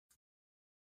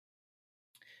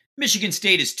Michigan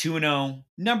State is 2-0,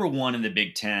 number one in the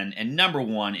Big Ten, and number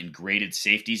one in graded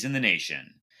safeties in the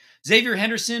nation. Xavier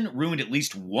Henderson ruined at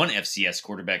least one FCS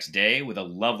quarterback's day with a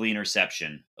lovely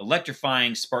interception,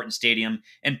 electrifying Spartan Stadium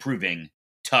and proving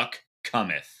Tuck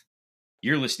cometh.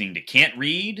 You're listening to Can't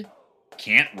Read,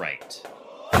 Can't Write.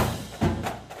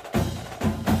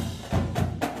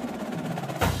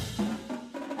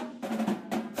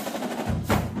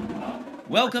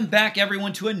 Welcome back,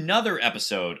 everyone, to another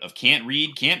episode of Can't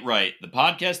Read, Can't Write, the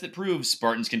podcast that proves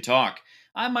Spartans can talk.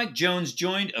 I'm Mike Jones,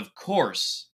 joined, of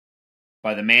course,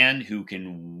 by the man who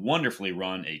can wonderfully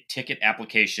run a ticket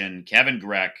application, Kevin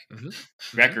Greck.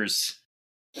 Greckers,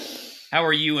 how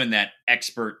are you in that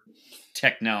expert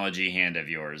technology hand of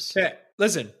yours? Hey,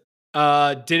 listen,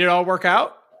 did it all work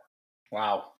out?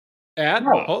 Wow. And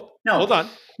No. hold on.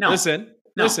 No.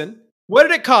 Listen. What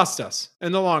did it cost us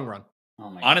in the long run? Oh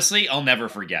my Honestly, I'll never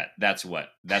forget. That's what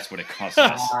it cost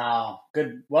us. Wow.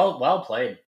 Good. Well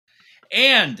played.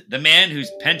 And the man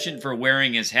whose penchant for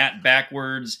wearing his hat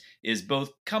backwards is both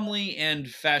comely and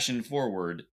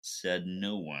fashion-forward, said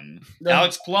no one.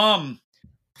 Alex Plum.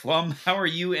 Plum, how are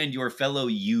you and your fellow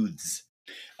youths?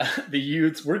 The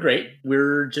youths, we're great.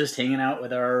 We're just hanging out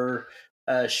with our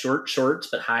short shorts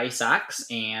but high socks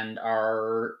and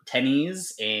our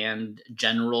tennies and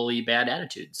generally bad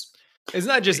attitudes. It's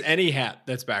not just any hat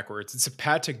that's backwards. It's a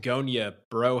Patagonia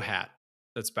bro hat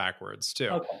that's backwards, too.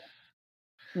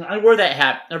 Okay. I wore that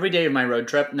hat every day of my road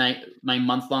trip, my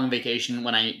month-long vacation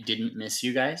when I didn't miss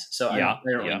you guys. So I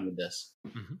don't need this.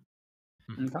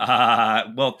 Mm-hmm.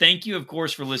 Okay. Well, thank you, of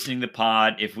course, for listening to the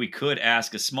pod. If we could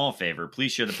ask a small favor,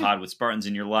 please share the pod with Spartans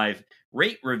in your life.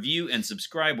 Rate, review, and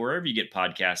subscribe wherever you get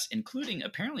podcasts, including,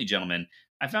 apparently, gentlemen,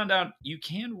 I found out you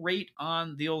can rate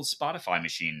on the old Spotify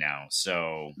machine now.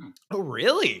 So, oh,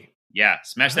 really? Yeah,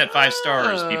 smash that 5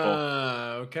 stars, people.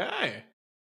 Okay.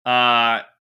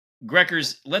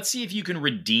 Greckers, let's see if you can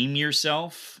redeem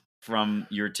yourself from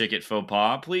your ticket faux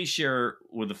pas. Please share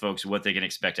with the folks what they can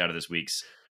expect out of this week's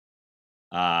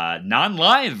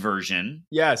non-live version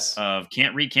of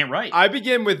Can't Read, Can't Write. I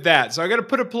begin with that. So I got to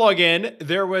put a plug in.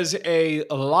 There was a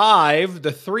live,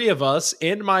 the three of us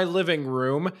in my living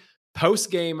room,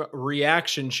 post-game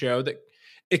reaction show that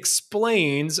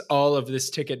explains all of this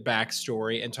ticket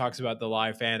backstory and talks about the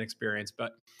live fan experience.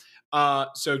 But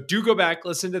so do go back,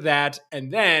 listen to that,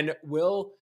 and then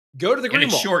we'll go to the green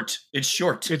wall. It's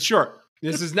short.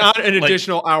 This is not an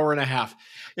additional hour and a half.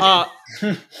 But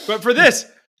for this,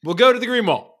 we'll go to the green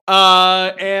wall.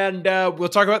 And we'll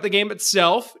talk about the game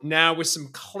itself now with some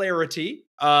clarity,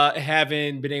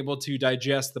 having been able to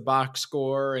digest the box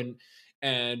score and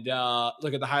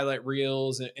look at the highlight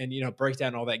reels and break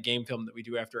down all that game film that we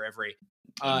do after every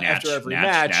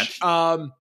match.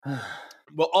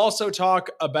 We'll also talk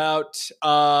about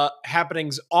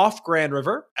happenings off Grand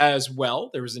River as well.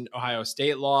 There was an Ohio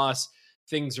State loss.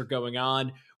 Things are going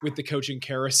on with the coaching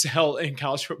carousel in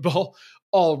college football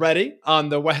already on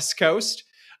the West Coast.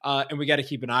 And we got to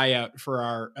keep an eye out for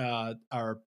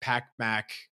our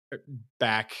Pac-Mac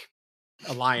back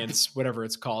Alliance, whatever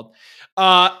it's called.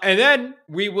 And then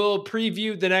we will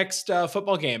preview the next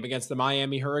football game against the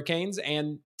Miami Hurricanes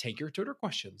and take your Twitter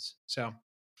questions. So,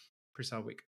 pretty solid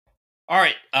week. All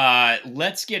right,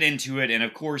 let's get into it. And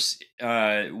of course,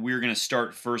 we're going to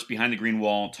start first behind the green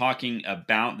wall, talking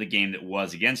about the game that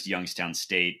was against Youngstown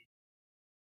State.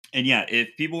 And yeah,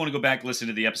 if people want to go back and listen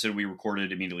to the episode we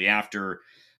recorded immediately after,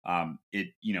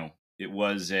 it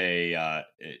was I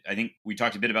think we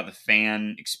talked a bit about the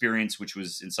fan experience, which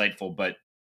was insightful, but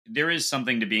there is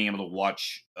something to being able to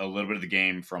watch a little bit of the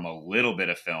game from a little bit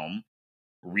of film,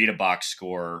 read a box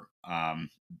score,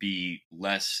 be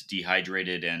less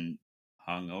dehydrated and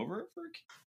hungover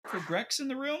for Grex in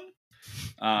the room.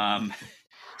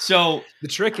 So the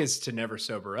trick is to never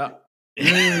sober up.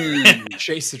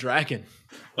 Chase the dragon.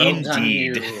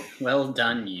 Indeed. Well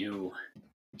done, you.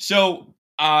 So,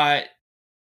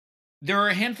 there are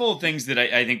a handful of things that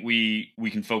I think we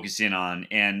can focus in on,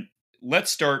 and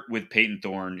let's start with Peyton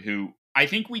Thorne, who I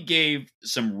think we gave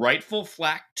some rightful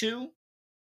flack to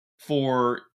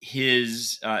for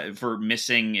his for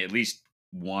missing at least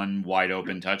one wide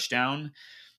open touchdown,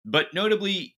 but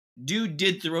notably, dude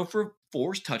did throw for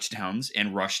 4 touchdowns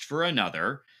and rushed for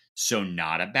another, so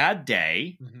not a bad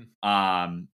day.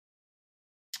 Mm-hmm.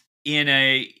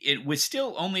 It was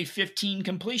still only 15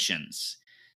 completions.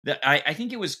 I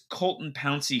think it was Colton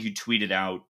Pouncey who tweeted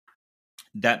out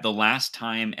that the last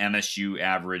time MSU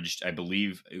averaged, I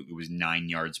believe it was 9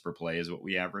 yards per play is what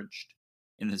we averaged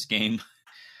in this game,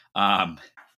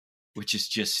 which is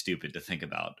just stupid to think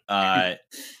about. That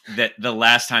the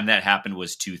last time that happened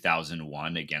was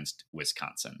 2001 against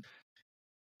Wisconsin.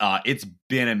 It's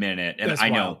been a minute, and That's I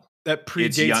wild. know That it's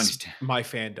predates Youngstown. my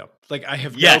fandom. Like, I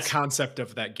have no Yes. concept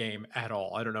of that game at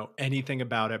all. I don't know anything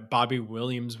about it. Bobby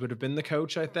Williams would have been the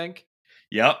coach, I think.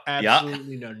 Yep.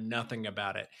 Absolutely know nothing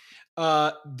about it.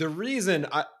 The reason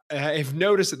I've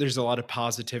noticed that there's a lot of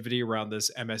positivity around this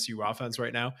MSU offense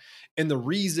right now. And the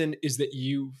reason is that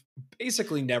you've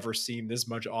basically never seen this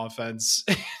much offense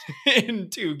in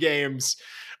 2 games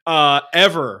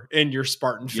ever in your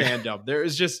Spartan fandom. There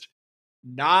is just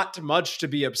not much to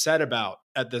be upset about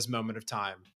at this moment of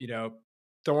time. You know,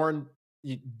 Thorne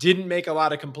didn't make a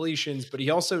lot of completions, but he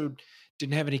also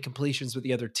didn't have any completions with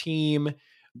the other team.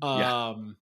 Yeah.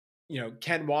 You know,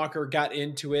 Ken Walker got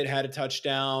into it, had a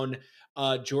touchdown.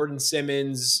 Jordan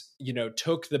Simmons, you know,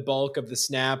 took the bulk of the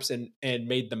snaps and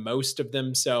made the most of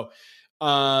them. So,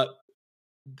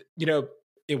 you know,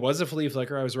 it was a flea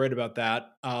flicker. I was right about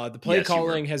that. The play Yes, you were.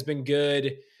 calling has been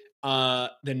good.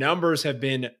 The numbers have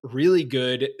been really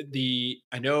good.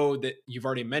 I know that you've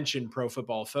already mentioned Pro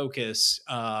Football Focus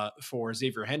for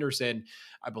Xavier Henderson.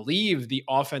 I believe the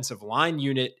offensive line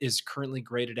unit is currently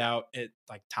graded out at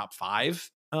like top 5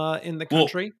 in the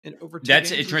country in over 2 That's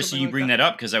games. interesting you bring that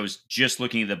up because I was just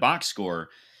looking at the box score.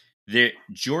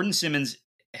 Jordan Simmons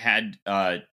had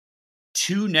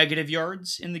 2 negative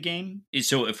yards in the game,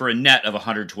 so for a net of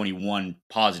 121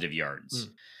 positive yards.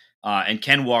 And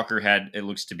Ken Walker had, it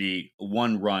looks to be,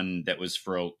 1 run that was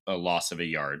for a loss of a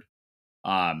yard.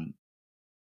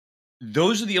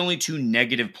 Those are the only 2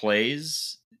 negative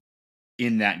plays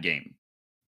in that game.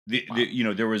 You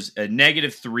know, there was a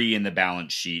 -3 in the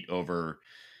balance sheet over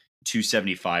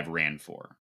 275 ran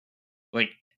for. Like,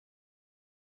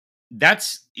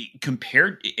 that's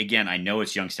compared, again, I know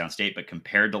it's Youngstown State, but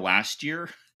compared to last year,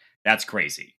 that's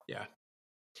crazy. Yeah.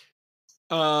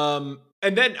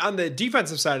 And then on the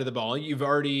defensive side of the ball, you've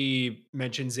already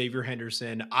mentioned Xavier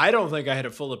Henderson. I don't think I had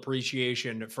a full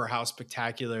appreciation for how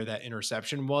spectacular that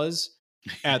interception was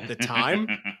at the time.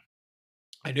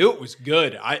 I knew it was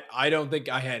good. I don't think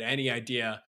I had any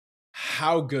idea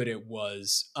how good it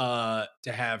was to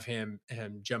have him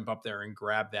jump up there and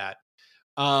grab that.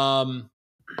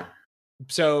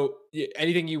 So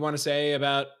anything you want to say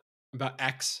about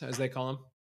X, as they call him?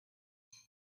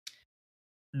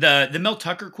 The Mel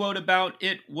Tucker quote about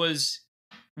it was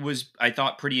I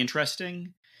thought pretty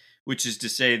interesting, which is to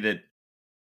say that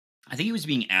I think he was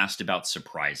being asked about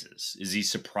surprises. Is he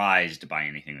surprised by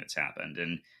anything that's happened?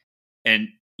 And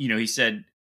you know, he said,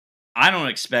 I don't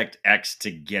expect X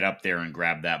to get up there and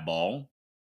grab that ball,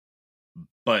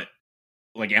 but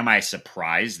like, am I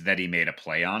surprised that he made a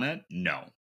play on it?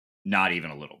 No, not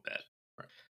even a little bit. Right.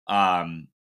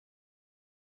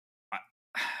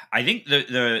 I think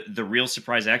the real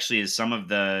surprise actually is some of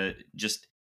the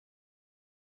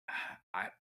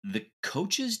the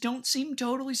coaches don't seem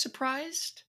totally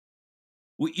surprised.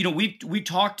 We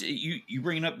talked. You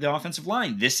bringing up the offensive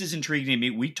line. This is intriguing to me.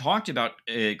 We talked about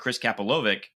Chris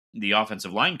Kapolovic, the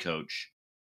offensive line coach,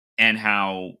 and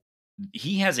how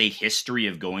he has a history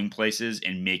of going places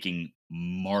and making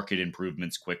market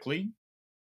improvements quickly.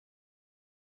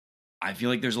 I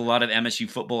feel like there's a lot of MSU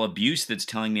football abuse that's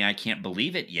telling me I can't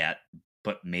believe it yet,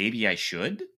 but maybe I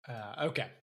should. Okay.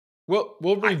 We'll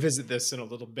revisit this in a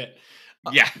little bit.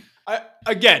 Yeah.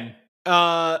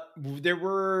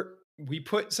 We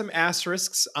put some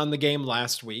asterisks on the game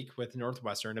last week with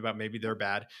Northwestern about maybe they're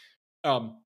bad.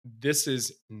 This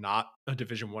is not a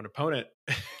Division I opponent.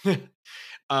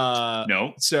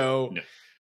 No. So,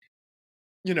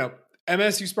 you know,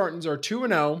 MSU Spartans are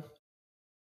 2-0.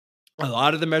 A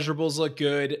lot of the measurables look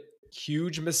good.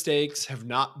 Huge mistakes have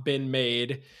not been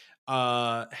made.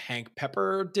 Hank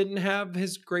Pepper didn't have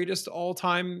his greatest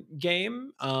all-time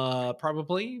game,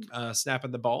 probably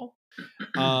snapping the ball.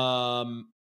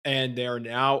 And there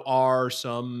now are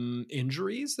some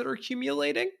injuries that are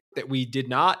accumulating that we did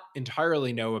not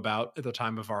entirely know about at the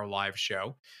time of our live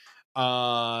show.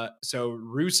 So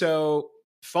Russo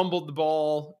fumbled the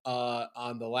ball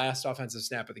on the last offensive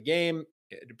snap of the game.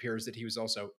 It appears that he was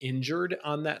also injured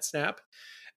on that snap.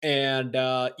 And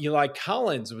Eli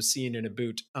Collins was seen in a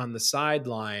boot on the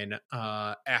sideline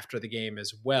after the game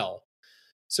as well.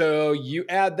 So you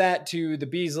add that to the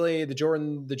Beasley, the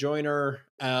Jordan, the Joyner,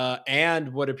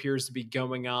 and what appears to be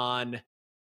going on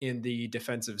in the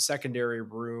defensive secondary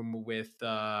room with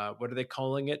what are they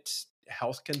calling it?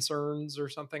 Health concerns or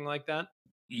something like that?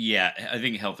 Yeah, I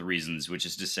think health reasons, which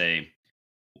is to say,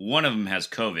 one of them has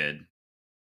COVID,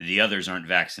 the others aren't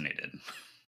vaccinated.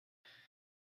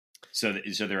 So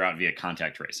they're out via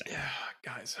contact tracing. Yeah,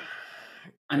 guys.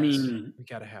 I mean, we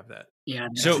got to have that. Yeah,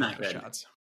 so not good. Shots.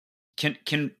 Can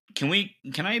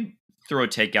I throw a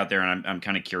take out there? And I'm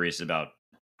kind of curious about,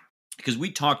 because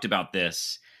we talked about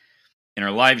this in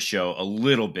our live show a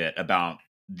little bit about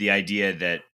the idea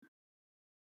that,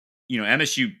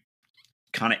 MSU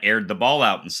kind of aired the ball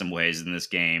out in some ways in this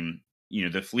game.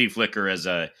 The flea flicker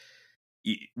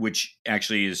which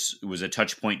actually was a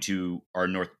touch point to our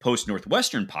post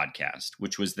Northwestern podcast,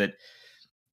 which was that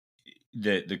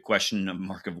the question of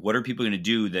Mark of what are people going to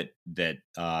do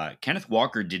that Kenneth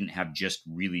Walker didn't have just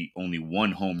really only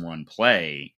one home run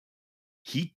play.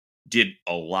 He did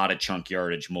a lot of chunk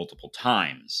yardage multiple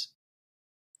times.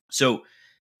 So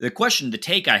the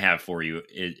take I have for you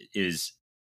is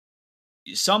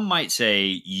some might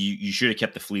say you should have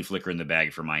kept the flea flicker in the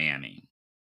bag for Miami.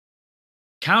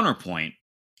 Counterpoint,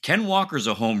 Ken Walker's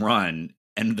a home run,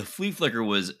 and the flea flicker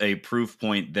was a proof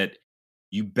point that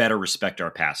you better respect our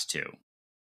pass too.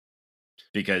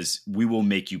 Because we will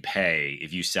make you pay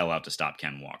if you sell out to stop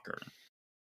Ken Walker.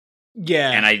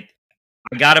 Yeah. And I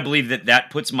got to believe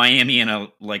that puts Miami in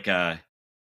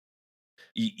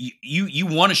you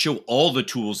want to show all the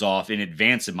tools off in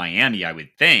advance of Miami, I would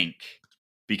think,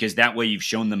 because that way you've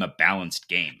shown them a balanced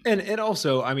game. And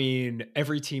also, I mean,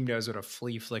 every team knows what a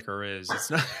flea flicker is.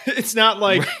 It's not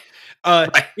like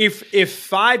right. If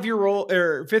 5-year-old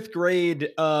or 5th grade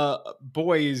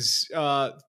boys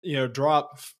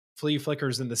drop flea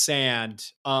flickers in the sand,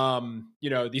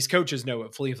 these coaches know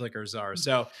what flea flickers are.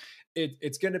 So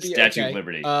it's going to be Statue of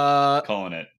Liberty.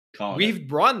 Calling it.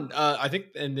 We've run, I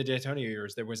think in the D'Antonio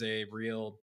years, there was a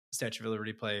real Statue of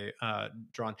Liberty play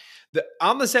drawn.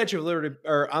 On the Statue of Liberty,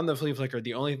 or on the flea flicker,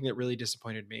 the only thing that really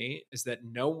disappointed me is that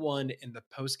no one in the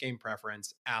post-game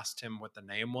preference asked him what the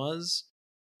name was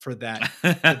for that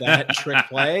trick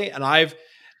play. And I've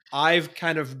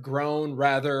kind of grown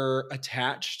rather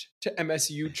attached to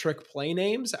MSU trick play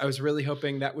names. I was really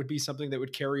hoping that would be something that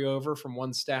would carry over from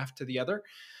one staff to the other.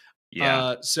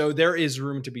 Yeah. So there is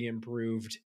room to be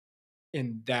improved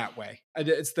in that way.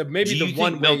 It's the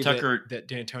one way that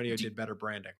D'Antonio did better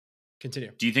branding.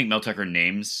 Continue. Do you think Mel Tucker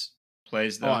names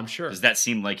plays though? Oh, I'm sure. Does that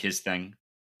seem like his thing?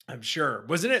 I'm sure.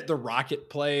 Wasn't it the rocket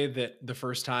play that the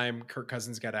first time Kirk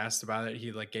Cousins got asked about it,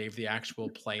 he gave the actual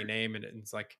play name, and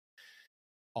it's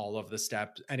all of the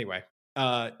steps. Anyway,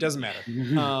 doesn't matter.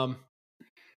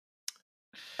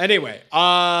 Anyway,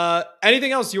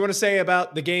 anything else you want to say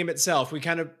about the game itself? We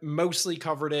kind of mostly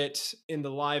covered it in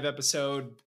the live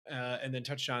episode, and then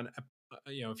touched on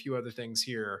a few other things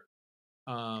here.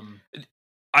 I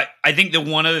think the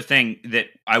one other thing that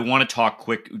I want to talk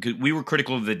quick, because we were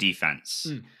critical of the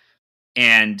defense,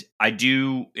 and I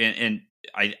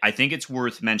think it's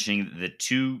worth mentioning the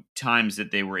 2 times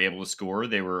that they were able to score,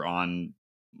 they were on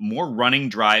more running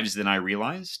drives than I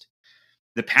realized.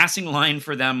 The passing line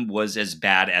for them was as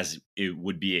bad as it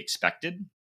would be expected.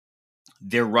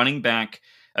 Their running back,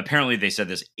 apparently they said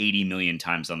this 80 million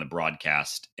times on the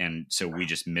broadcast, and so we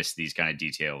just missed these kind of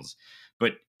details,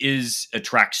 but is a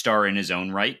track star in his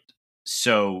own right.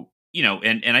 So,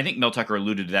 and I think Mel Tucker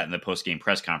alluded to that in the post-game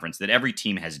press conference, that every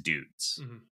team has dudes.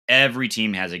 Mm-hmm. Every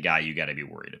team has a guy you got to be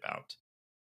worried about.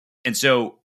 And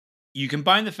so you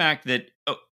combine the fact that,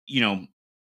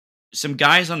 some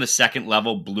guys on the second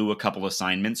level blew a couple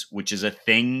assignments, which is a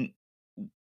thing,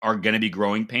 are going to be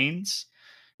growing pains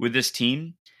with this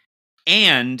team.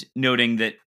 And noting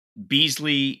that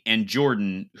Beasley and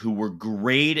Jordan, who were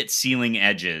great at sealing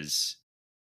edges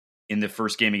in the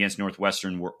first game against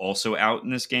Northwestern, were also out in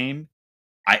this game.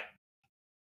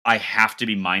 I have to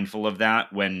be mindful of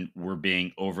that when we're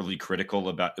being overly critical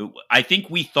about. I think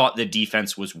we thought the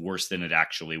defense was worse than it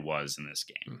actually was in this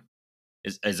game.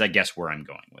 Is I guess where I'm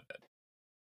going with it.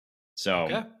 So,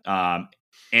 okay.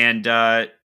 And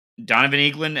Donovan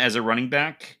Eaglin as a running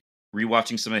back,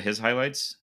 rewatching some of his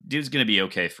highlights, dude's going to be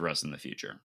okay for us in the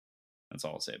future. That's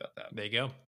all I'll say about that. There you go.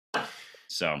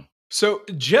 So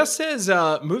just as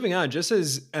moving on, just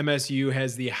as MSU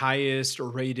has the highest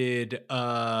graded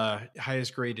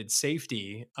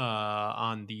safety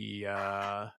on the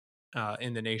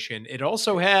in the nation, it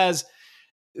also has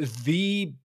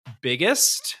the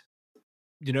biggest,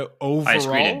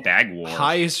 overall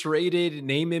highest rated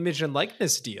name, image, and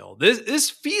likeness deal. This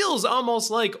feels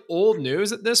almost like old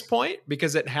news at this point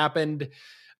because it happened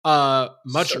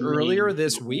much earlier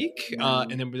this week, and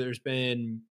then there's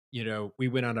been. We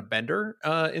went on a bender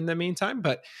in the meantime,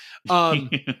 but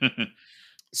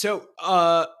so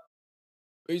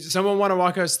someone want to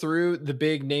walk us through the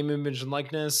big name, image, and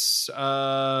likeness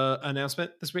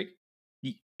announcement this week?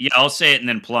 Yeah, I'll say it, and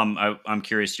then Plum, I'm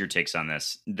curious your takes on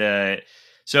this.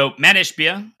 So Matt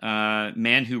Ishbia,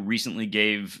 man who recently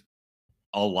gave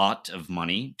a lot of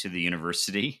money to the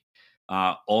university,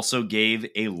 also gave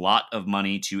a lot of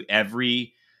money to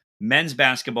every men's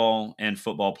basketball and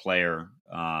football player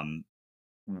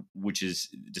which is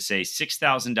to say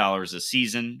 $6,000 a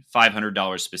season,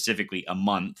 $500 specifically a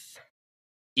month,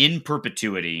 in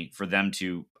perpetuity for them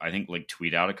to, I think, like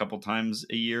tweet out a couple times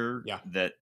a year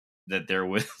that they're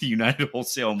with United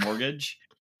Wholesale Mortgage.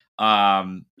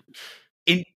 In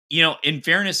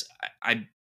fairness, I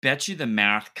bet you the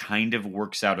math kind of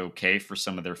works out okay for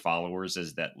some of their followers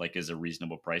as that like is a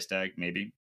reasonable price tag,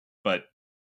 maybe. But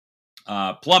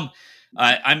Plum,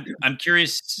 I'm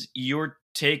curious your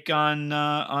take on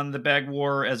the bag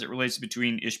war as it relates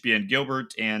between Ishbia and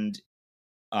Gilbert, and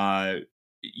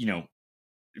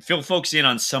fill folks in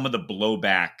on some of the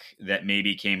blowback that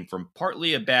maybe came from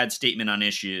partly a bad statement on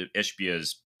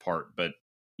Ishbia's part, but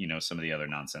some of the other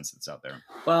nonsense that's out there.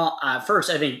 Well, first,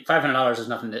 I think $500 is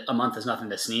a month is nothing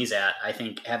to sneeze at. I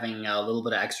think having a little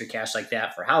bit of extra cash like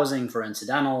that for housing, for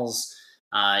incidentals,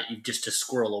 just to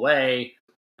squirrel away,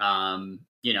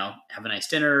 have a nice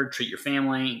dinner, treat your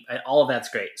family, all of that's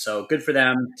great. So good for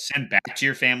them. Send back to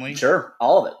your family. Sure.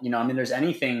 All of it. There's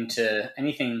anything, and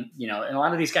a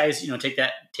lot of these guys,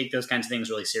 take those kinds of things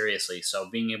really seriously. So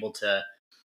being able to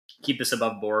keep this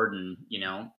above board and,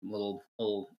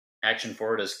 little action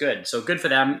forward is good. So good for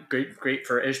them. Great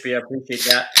for Ishbia. Appreciate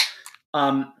that.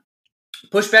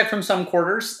 Pushback from some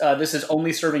quarters. This is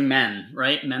only serving men,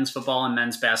 right? Men's football and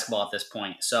men's basketball at this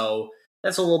point. So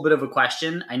that's a little bit of a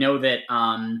question. I know that,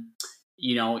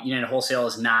 United Wholesale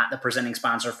is not the presenting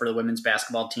sponsor for the women's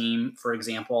basketball team, for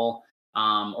example,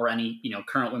 or any,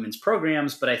 current women's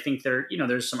programs. But I think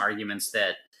there's some arguments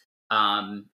that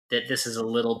this is a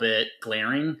little bit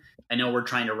glaring. I know we're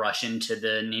trying to rush into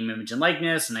the name, image, and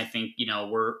likeness, and I think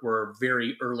we're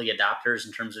very early adopters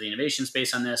in terms of the innovation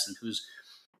space on this, and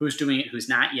who's doing it, who's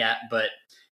not yet. But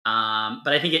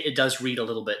I think it does read a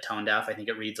little bit tone deaf. I think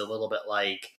it reads a little bit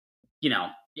like,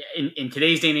 in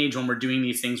today's day and age, when we're doing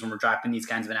these things, when we're dropping these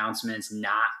kinds of announcements,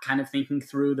 not kind of thinking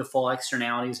through the full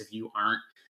externalities, if you aren't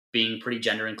being pretty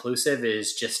gender inclusive,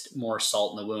 is just more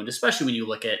salt in the wound, especially when you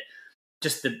look at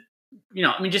just the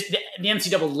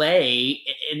NCAA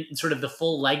and sort of the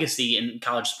full legacy in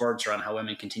college sports around how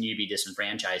women continue to be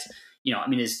disenfranchised.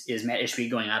 Is Matt Ishbia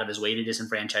going out of his way to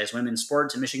disenfranchise women's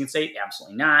sports at Michigan State?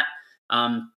 Absolutely not.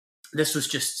 This was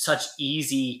just such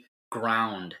easy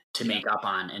ground to make up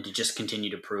on and to just continue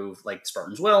to prove like the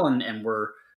Spartans will, and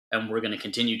we're going to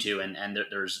continue to, and there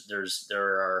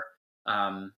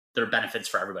are benefits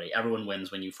for everybody. Everyone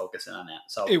wins when you focus in on that.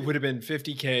 So it would have been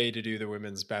 $50K to do the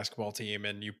women's basketball team,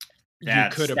 and you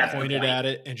could have pointed at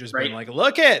it and just been like,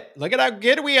 look at how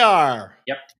good we are.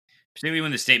 Yep. Particularly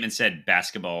when the statement said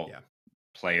basketball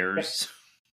players. Yep.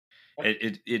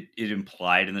 It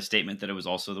implied in the statement that it was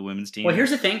also the women's team. Well, here's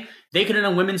the thing. They could have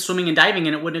done women's swimming and diving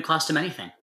and it wouldn't have cost them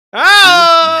anything.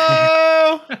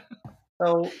 Oh!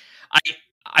 So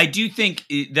I do think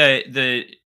the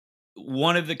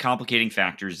one of the complicating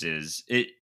factors is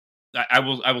I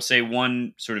will say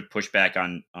one sort of pushback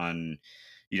on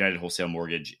United Wholesale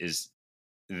Mortgage is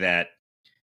that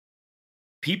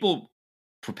people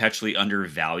perpetually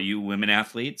undervalue women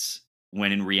athletes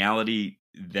when in reality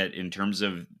that in terms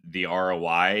of the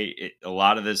ROI, a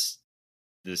lot of the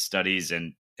studies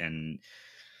and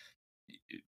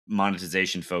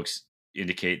monetization folks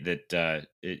indicate that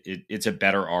it's a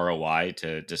better ROI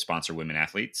to sponsor women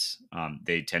athletes.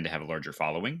 They tend to have larger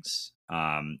followings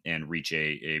and reach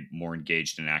a more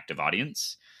engaged and active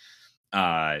audience,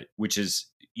 which is,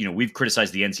 we've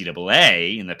criticized the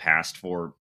NCAA in the past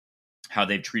for how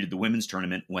they've treated the women's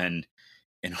tournament when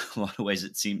in a lot of ways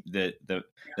it seemed that the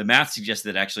math suggests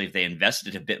that actually if they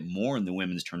invested a bit more in the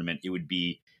women's tournament, it would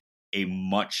be a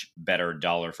much better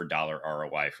dollar for dollar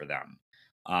ROI for them.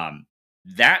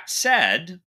 That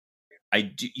said, I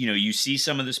do, you see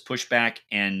some of this pushback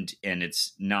and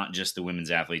it's not just the women's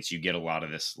athletes. You get a lot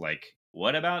of this, like,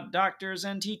 what about doctors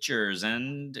and teachers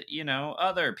and,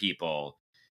 other people?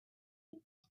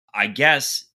 I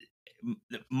guess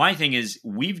my thing is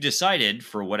we've decided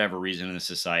for whatever reason in the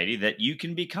society that you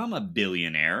can become a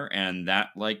billionaire and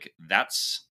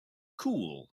that's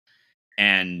cool.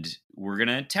 And we're going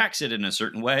to tax it in a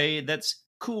certain way that's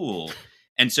cool.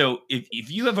 And so if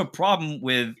you have a problem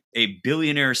with a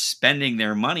billionaire spending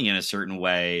their money in a certain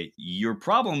way, your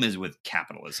problem is with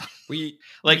capitalism. We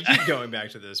keep going back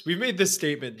to this. We've made this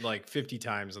statement like 50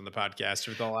 times on the podcast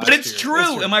with the last But it's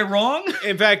true. Am I wrong?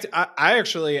 In fact, I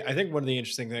think one of the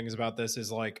interesting things about this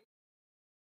is like,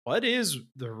 what is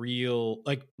the real,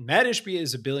 like, Matt Ishbia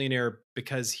is a billionaire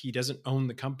because he doesn't own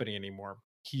the company anymore.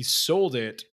 He sold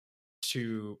it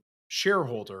to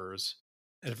shareholders.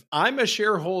 And if I'm a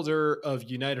shareholder of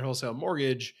United Wholesale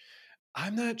Mortgage,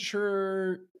 I'm not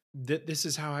sure that this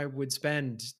is how I would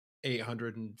spend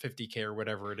 $850K or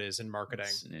whatever it is in marketing.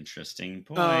 That's an interesting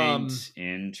point.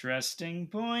 Interesting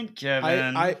point,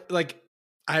 Kevin.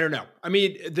 I don't know. I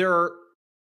mean, there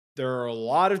are a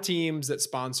lot of teams that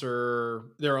sponsor.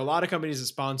 There are a lot of companies that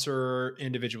sponsor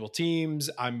individual teams.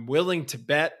 I'm willing to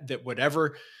bet that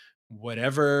whatever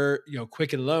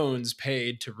Quicken Loans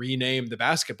paid to rename the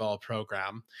basketball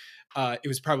program, it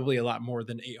was probably a lot more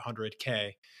than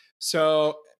 $800K.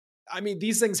 So, I mean,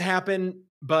 these things happen,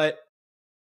 but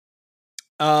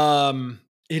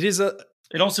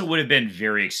it also would have been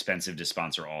very expensive to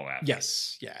sponsor all athletes.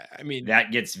 Yes. Yeah. I mean,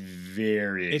 that gets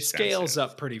very expensive. It scales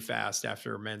up pretty fast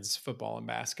after men's football and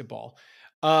basketball.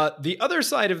 The other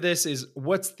side of this is,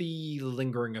 what's the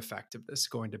lingering effect of this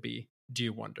going to be? Do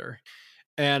you wonder?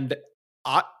 And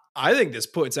I think this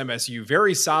puts MSU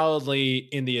very solidly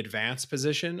in the advanced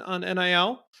position on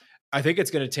NIL. I think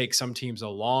it's going to take some teams a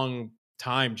long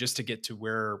time just to get to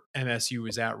where MSU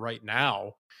is at right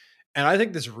now. And I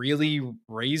think this really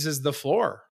raises the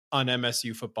floor on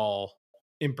MSU football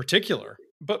in particular,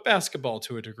 but basketball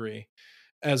to a degree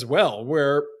as well,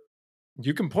 where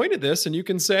you can point at this and you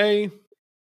can say,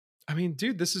 I mean,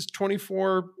 dude, this is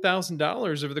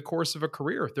 $24,000 over the course of a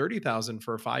career, $30,000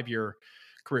 for a 5-year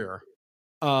career.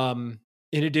 In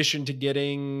addition to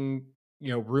getting,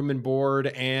 room and board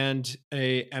and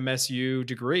a MSU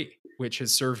degree, which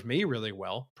has served me really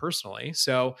well personally.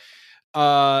 So,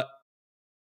 I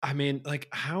mean, like,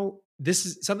 how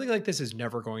something like this is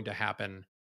never going to happen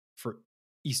for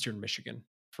Eastern Michigan,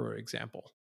 for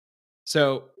example.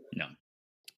 So no,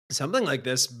 something like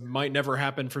this might never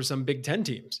happen for some Big Ten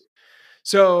teams.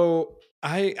 So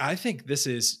I think this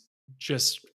is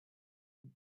just,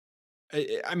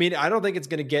 I mean, I don't think it's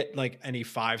going to get like any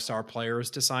 5-star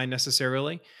players to sign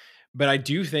necessarily, but I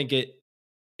do think it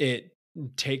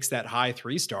takes that high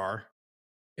 3-star.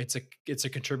 It's a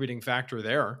contributing factor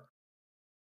there.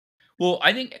 Well,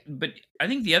 I think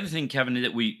the other thing, Kevin,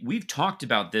 that we've talked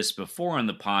about this before on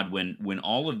the pod when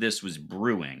all of this was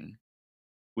brewing,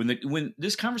 when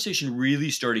this conversation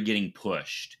really started getting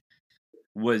pushed,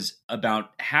 was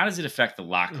about how does it affect the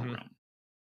locker room?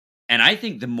 And I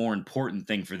think the more important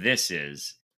thing for this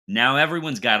is now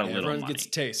everyone's got a little money. Everyone gets a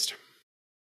taste.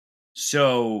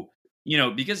 So,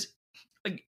 because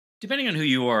like, depending on who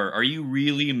you are you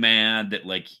really mad that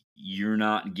like you're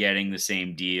not getting the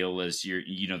same deal as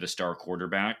the star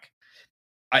quarterback?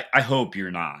 I hope you're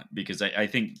not, because I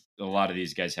think a lot of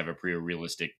these guys have a pretty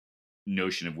realistic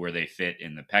notion of where they fit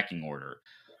in the pecking order.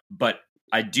 But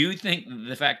I do think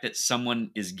the fact that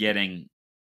someone is getting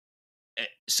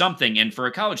something, and for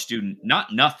a college student,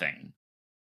 not nothing,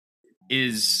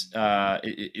 does a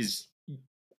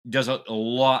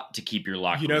lot to keep your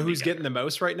locker room. You know who's getting the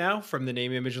most right now from the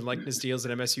name, image, and likeness deals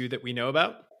at MSU that we know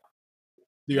about?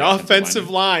 The offensive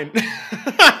line.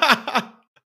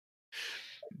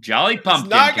 Jolly pumpkin. It's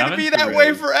not going to be that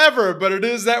way forever, but it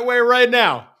is that way right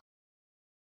now.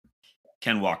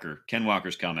 Ken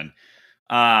Walker's coming.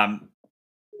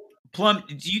 Plum,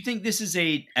 do you think this is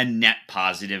a net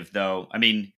positive, though? I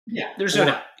mean, yeah, there's no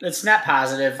doubt. It's net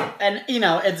positive. And,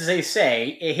 as they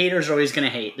say, a hater's always going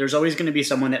to hate. There's always going to be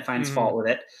someone that finds fault with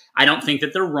it. I don't think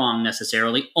that they're wrong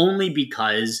necessarily, only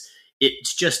because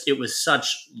it was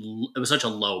such a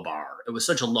low bar. It was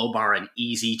such a low bar and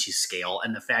easy to scale.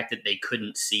 And the fact that they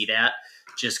couldn't see that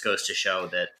just goes to show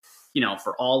that,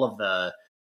 for all of the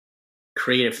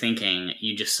creative thinking,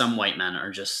 some white men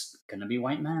are just going to be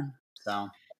white men. So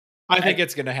I think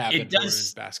it's going to happen in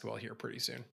basketball here pretty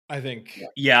soon. I think.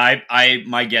 Yeah,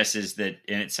 my guess is that,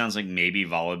 and it sounds like maybe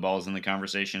volleyball is in the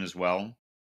conversation as well.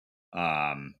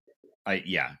 I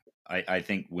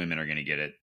think women are going to get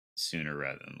it sooner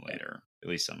rather than later, at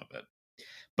least some of it.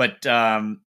 But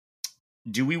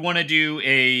do we want to do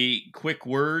a quick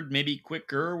word, maybe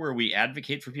quicker, where we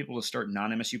advocate for people to start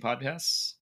non-MSU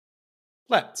podcasts?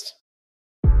 Let's.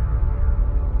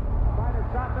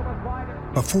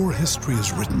 Before history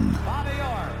is written,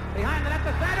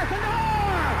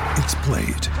 it's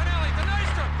played.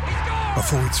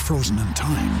 Before it's frozen in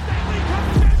time,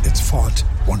 it's fought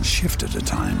one shift at a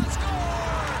time.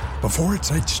 Before it's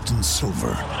etched in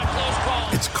silver,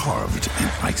 it's carved in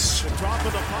ice.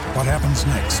 What happens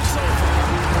next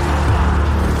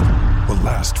will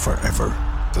last forever.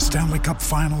 The Stanley Cup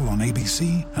Final on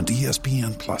ABC and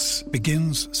ESPN Plus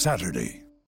begins Saturday.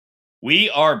 We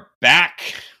are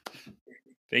back.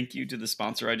 Thank you to the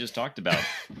sponsor I just talked about.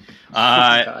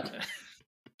 All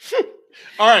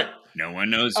right. No one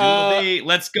knows who it'll be.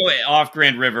 Let's go off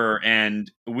Grand River,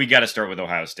 and we got to start with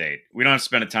Ohio State. We don't have to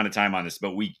spend a ton of time on this,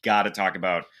 but we got to talk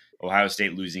about Ohio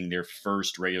State losing their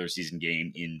first regular season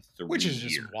game in 3 years. Which is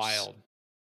just wild.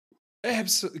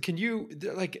 Absolutely. Can you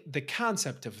like the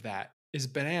concept of that is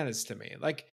bananas to me.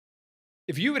 Like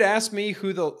if you would ask me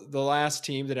who the last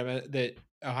team that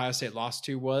Ohio State lost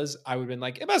to was, I would have been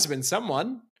like, it must have been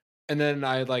someone. And then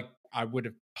I would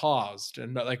have paused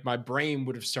and like my brain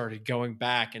would have started going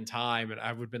back in time and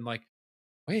I would have been like,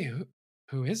 wait,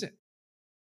 who is it?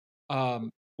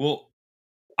 Well,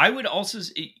 I would also,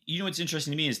 what's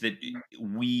interesting to me is that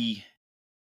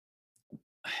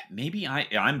maybe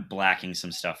I'm blacking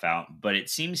some stuff out, but it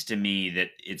seems to me that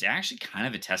it's actually kind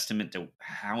of a testament to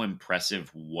how impressive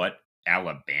what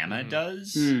Alabama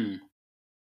does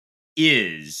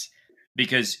is,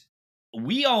 because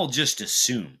we all just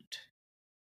assumed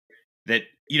that,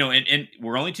 and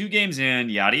we're only 2 games in,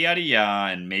 yada, yada,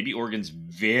 yada, and maybe Oregon's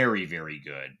very, very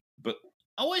good, but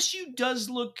OSU does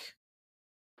look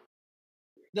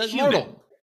That's human. mortal.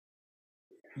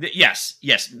 Yes,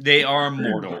 they are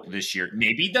mortal this year.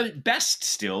 Maybe the best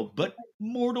still, but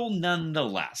mortal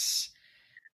nonetheless.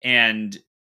 And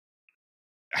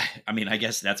I mean, I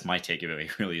guess that's my takeaway.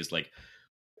 Really, is like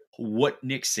what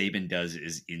Nick Saban does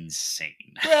is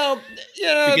insane. Well,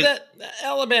 that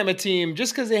Alabama team,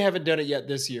 just because they haven't done it yet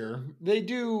this year, they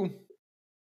do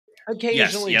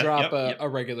occasionally drop a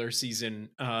regular season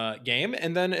game.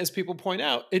 And then, as people point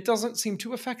out, it doesn't seem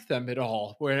to affect them at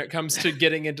all when it comes to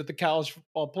getting into the college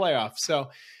football playoff. So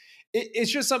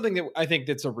it's just something that I think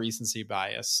that's a recency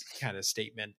bias kind of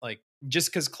statement. Like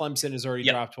just because Clemson has already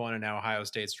dropped one and now Ohio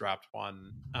State's dropped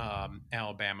one,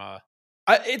 Alabama.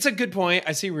 It's a good point.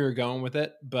 I see where you're going with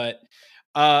it, but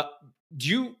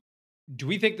do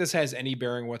we think this has any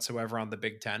bearing whatsoever on the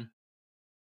Big Ten?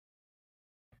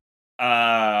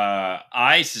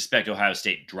 I suspect Ohio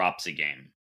State drops a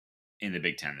game in the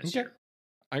Big Ten this year.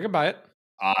 I can buy it.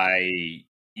 I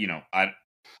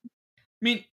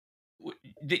mean,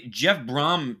 Jeff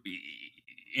Brom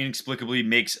inexplicably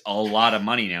makes a lot of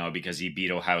money now because he beat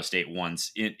Ohio State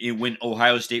once when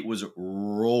Ohio State was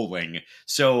rolling.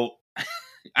 So,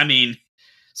 I mean,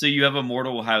 so you have a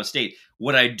mortal Ohio State.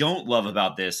 What I don't love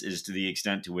about this is to the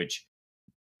extent to which,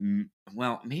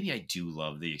 well, maybe I do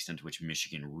love the extent to which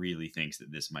Michigan really thinks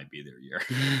that this might be their year.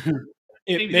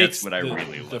 It makes what I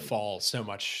really love. The fall so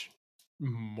much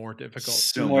more difficult,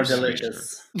 so more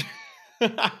delicious.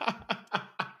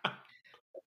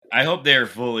 I hope they're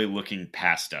fully looking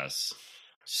past us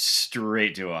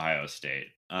straight to Ohio State.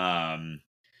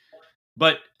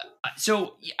 But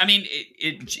so, I mean,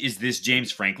 is this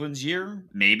James Franklin's year?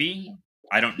 Maybe.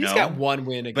 I don't know. He's got one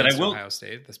win against Ohio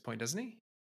State at this point, doesn't he?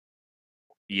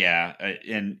 Yeah,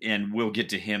 and we'll get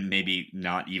to him maybe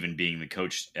not even being the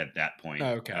coach at that point.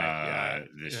 Okay.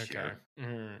 This year.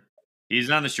 Mm-hmm. He's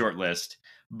on the short list.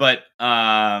 But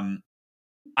I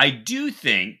do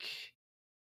think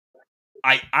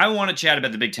I want to chat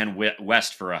about the Big Ten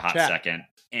West for a hot second,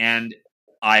 and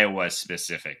Iowa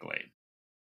specifically.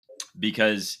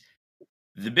 Because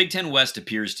the Big Ten West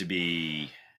appears to be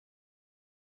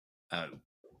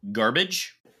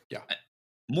garbage. Yeah.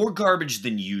 More garbage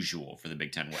than usual for the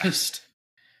Big Ten West.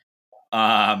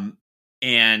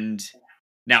 And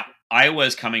now Iowa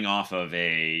is coming off of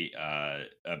an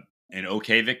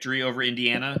okay victory over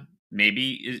Indiana.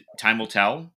 Maybe time will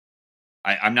tell.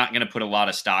 I'm not going to put a lot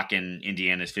of stock in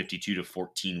Indiana's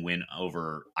 52-14 win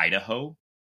over Idaho.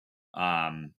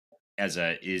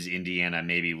 Is Indiana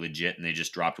maybe legit and they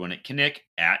just dropped one at Kinnick.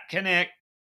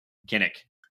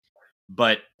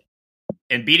 But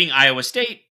and beating Iowa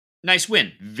State, nice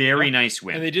win. Very nice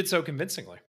win. And they did so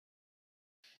convincingly.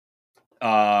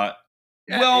 Well,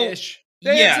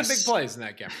 they had some big plays in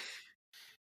that game.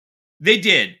 They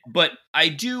did, but I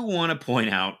do want to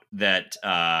point out that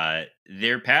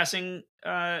their passing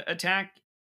attack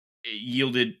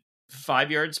yielded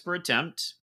 5 yards per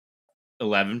attempt,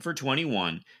 11 for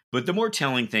 21. But the more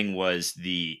telling thing was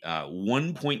the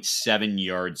 1.7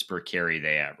 yards per carry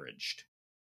they averaged.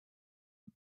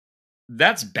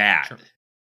 That's bad. Sure.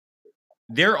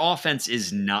 Their offense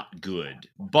is not good,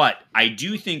 but I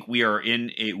do think we are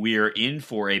in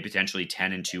for a potentially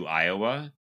 10-2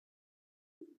 Iowa,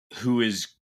 who is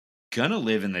gonna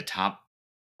live in the top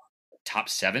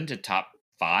 7 to top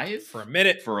 5 for a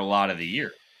minute for a lot of the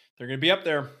year. They're gonna be up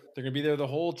there. They're gonna be there the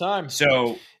whole time.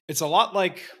 So it's a lot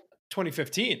like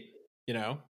 2015.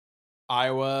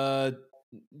 Iowa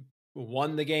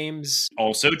won the games.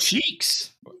 Also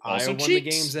cheeks. Iowa won the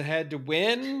games that had to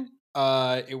win.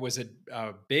 It was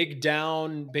a big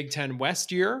down Big Ten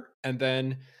West year, and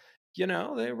then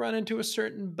they run into a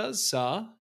certain buzzsaw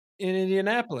in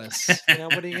Indianapolis.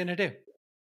 What are you gonna do?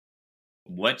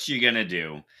 What you gonna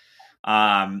do?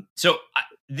 So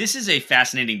this is a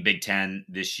fascinating Big Ten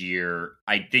this year.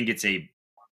 I think it's a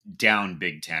down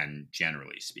Big Ten,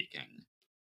 generally speaking.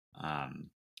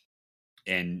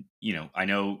 And I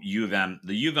know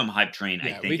the U of M hype train,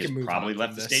 I think, has probably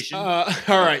left the station. All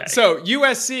right. So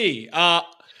USC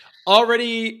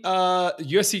already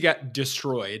USC got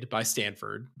destroyed by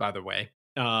Stanford, by the way.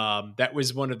 That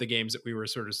was one of the games that we were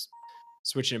sort of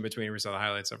switching in between. We saw the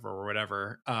highlights of or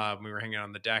whatever. We were hanging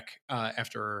on the deck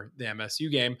after the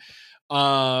MSU game.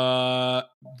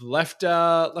 Left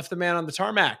the man on the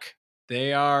tarmac.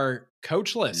 They are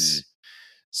coachless.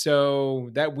 So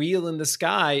that wheel in the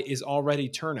sky is already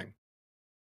turning.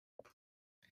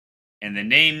 And the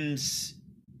names,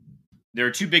 there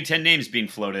are two Big Ten names being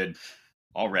floated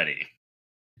already.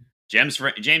 James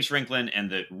Franklin, and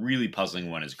the really puzzling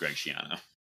one is Greg Schiano.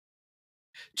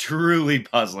 Truly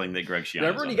puzzling that Greg Schiano.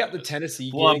 Remember when he got the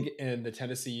Tennessee gig and the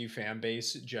Tennessee fan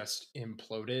base just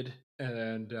imploded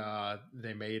and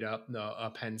they made up a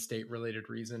Penn State related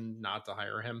reason not to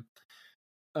hire him?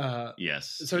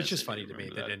 Yes. So it's just funny to me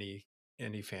that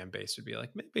any fan base would be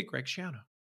like, maybe Greg Schiano.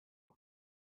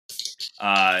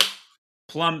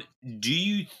 Plum, do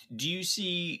you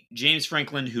see James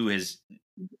Franklin, who has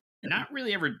not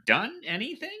really ever done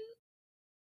anything?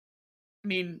 I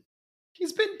mean,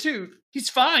 he's been to. He's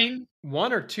fine.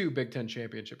 1 or 2 Big Ten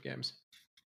championship games.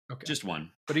 Okay, just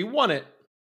one, but he won it.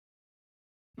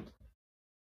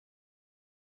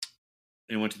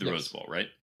 And went to the Rose Bowl, right?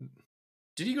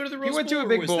 Did he go to the Rose Bowl? He went to a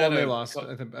big bowl and they lost,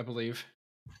 I believe.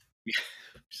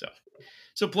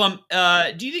 So Plum,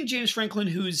 do you think James Franklin,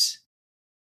 who's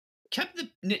kept the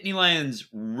Nittany Lions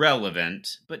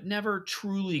relevant but never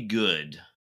truly good,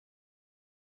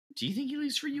 do you think he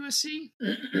leaves for USC?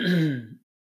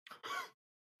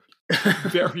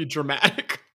 Very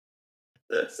dramatic.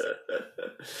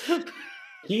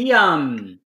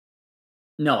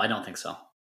 No, I don't think so.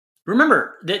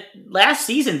 Remember that last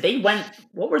season they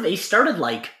started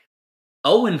like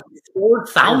 0-4,000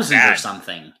 or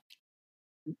something.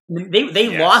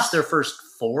 They lost their first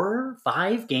 4 or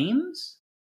 5 games.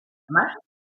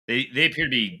 They appear to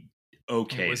be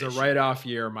okay. It was a write-off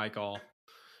year, Michael.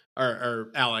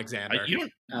 Or Alexander.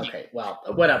 Okay, well,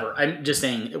 whatever. I'm just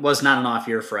saying it was not an off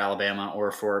year for Alabama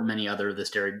or for many other of the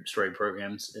storied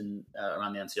programs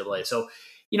around the NCAA. So,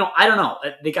 I don't know.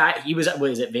 The guy, he was at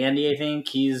Vandy, I think.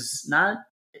 He's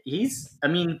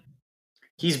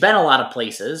been a lot of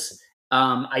places.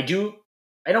 I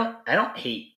don't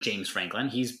hate James Franklin.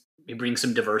 He brings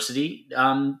some diversity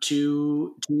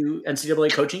to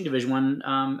NCAA coaching, Division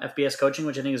I FBS coaching,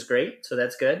 which I think is great. So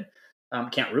that's good.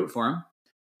 Can't root for him.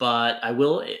 But I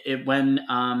will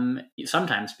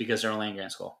sometimes because they're a land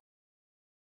grant school.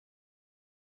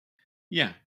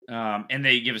 Yeah, and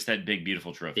they give us that big,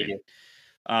 beautiful trophy. They do.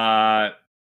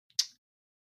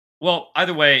 Well,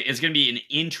 either way, it's going to be an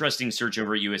interesting search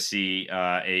over at USC,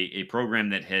 a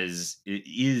program that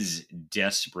is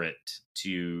desperate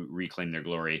to reclaim their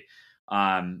glory.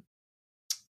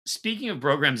 Speaking of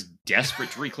programs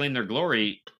desperate to reclaim their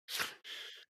glory,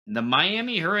 the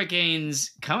Miami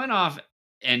Hurricanes coming off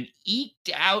an eked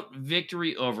out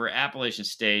victory over Appalachian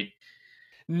State.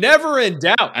 Never in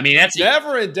doubt. I mean,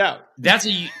 never in doubt.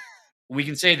 We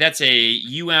can say that's a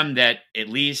UM that at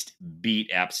least beat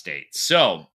App State.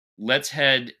 So let's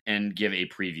head and give a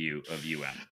preview of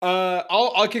UM.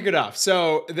 I'll kick it off.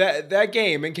 So that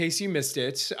game, in case you missed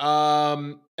it,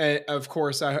 of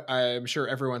course, I'm sure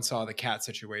everyone saw the cat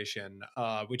situation,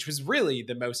 which was really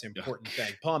the most important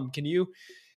thing. Plum, can you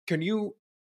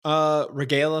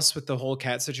regale us with the whole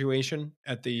cat situation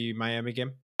at the Miami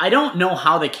game? I don't know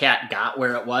how the cat got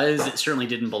where it was. It certainly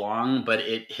didn't belong, but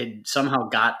it had somehow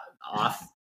got off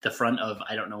the front of,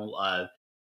 I don't know.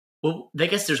 Well, I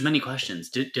guess there's many questions.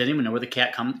 Did anyone know where the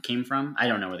cat came from? I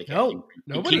don't know where the cat came from.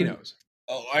 Nobody knows.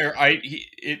 Oh,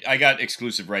 I got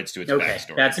exclusive rights to its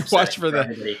backstory. That's watch for the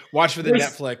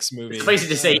Netflix movie. Suffice it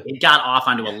to say, it got off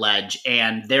onto a ledge,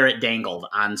 and there it dangled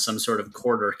on some sort of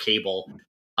cord or cable,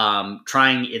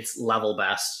 trying its level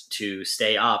best to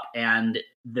stay up. And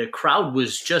the crowd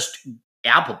was just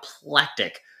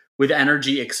apoplectic with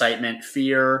energy, excitement,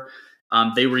 fear.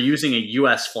 They were using a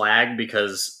U.S. flag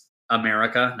because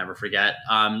America, never forget,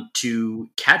 to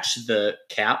catch the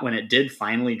cat when it did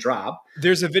finally drop.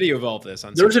 There's a video of all this.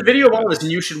 There's a video of all this,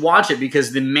 and you should watch it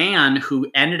because the man who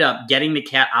ended up getting the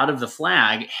cat out of the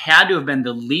flag had to have been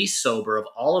the least sober of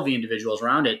all of the individuals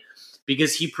around it,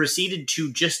 because he proceeded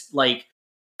to just like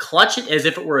clutch it as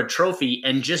if it were a trophy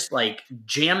and just like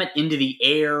jam it into the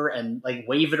air and like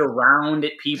wave it around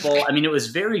at people. I mean, it was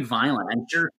very violent. I'm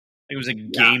sure it was a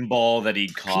game ball that he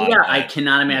caught. Yeah, I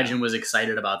cannot imagine was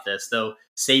excited about this, though.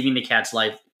 Saving the cat's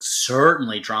life,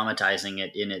 certainly traumatizing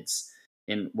it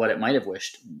in what it might have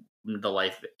wished the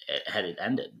life had it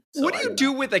ended. So what do you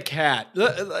do with a cat?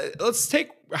 Let's take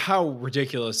how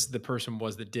ridiculous the person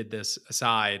was that did this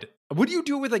aside, what do you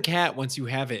do with a cat once you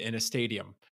have it in a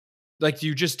stadium? Like, do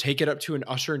you just take it up to an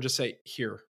usher and just say,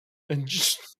 "Here," and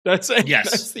just that's it?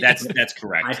 Yes, that's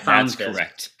correct. I found That's this.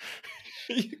 correct.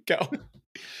 There you go.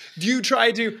 Do you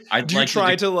try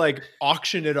to like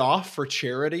auction it off for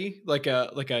charity, like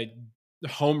a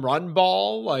home run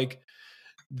ball, like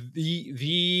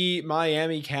the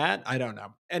Miami cat? I don't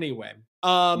know. Anyway,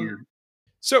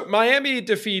 so Miami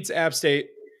defeats App State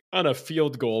on a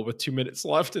field goal with 2 minutes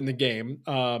left in the game,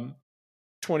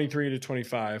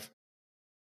 23-25.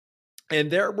 And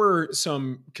there were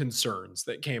some concerns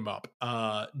that came up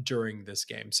during this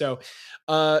game. So,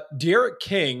 Derek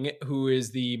King, who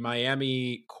is the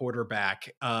Miami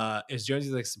quarterback, as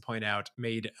Jonesy likes to point out,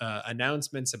 made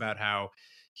announcements about how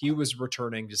he was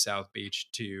returning to South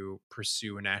Beach to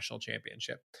pursue a national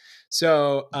championship.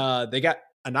 So they got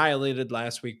annihilated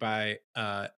last week by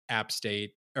App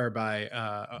State or by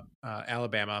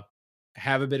Alabama.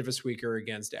 Have a bit of a squeaker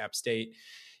against App State.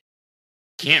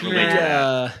 Can't relate to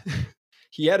that.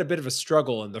 He had a bit of a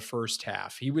struggle in the first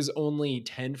half. He was only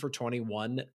 10 for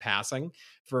 21 passing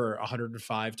for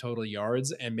 105 total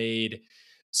yards and made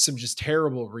some just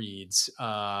terrible reads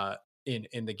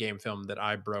in the game film that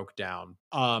I broke down.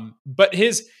 But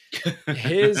his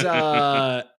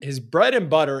bread and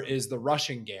butter is the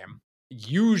rushing game,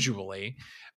 usually.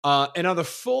 And on the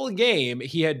full game,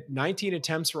 he had 19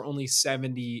 attempts for only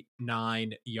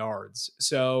 79 yards.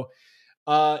 So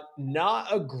not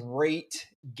a great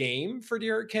game for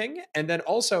Derek King. And then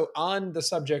also on the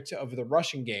subject of the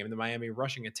rushing game, the Miami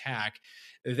rushing attack,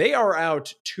 they are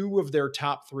out 2 of their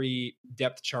top 3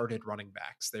 depth charted running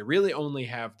backs. They really only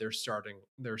have their starter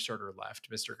left,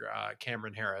 Mr.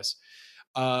 Cameron Harris,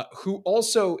 who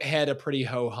also had a pretty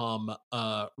ho-hum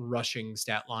rushing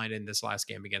stat line in this last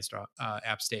game against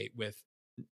App State with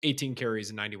 18 carries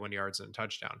and 91 yards and a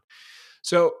touchdown.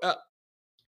 So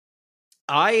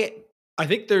I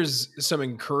think there's some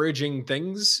encouraging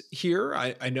things here.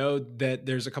 I know that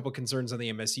there's a couple concerns on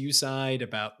the MSU side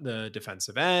about the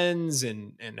defensive ends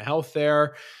and health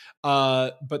there.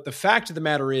 But the fact of the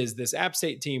matter is this App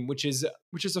State team, which is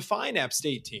a fine App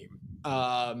State team,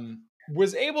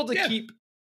 was able to keep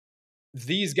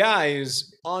these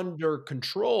guys under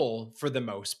control for the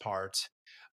most part.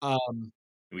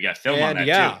 We got film on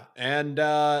that too. And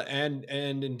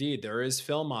indeed there is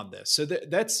film on this. So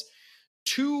that's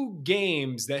 2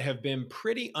 games that have been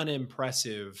pretty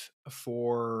unimpressive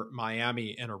for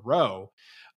Miami in a row.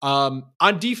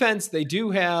 On defense, they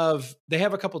have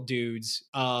a couple dudes,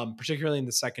 particularly in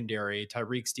the secondary.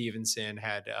 Tyreek Stevenson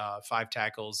had 5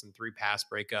 tackles and 3 pass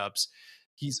breakups.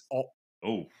 He's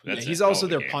also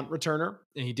their punt returner,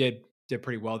 and he did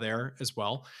pretty well there as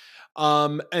well.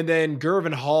 And then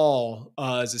Gervin Hall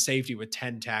is a safety with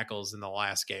 10 tackles in the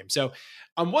last game. So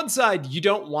on one side, you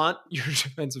don't want your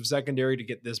defensive secondary to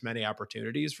get this many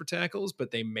opportunities for tackles,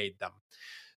 but they made them.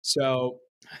 So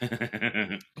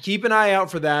keep an eye out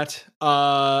for that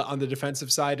on the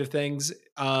defensive side of things.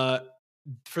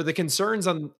 For the concerns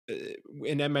in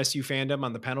MSU fandom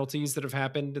on the penalties that have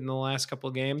happened in the last couple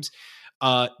of games,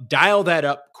 dial that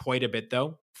up quite a bit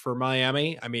though for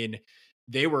Miami. I mean,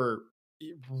 they were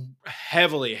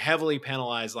heavily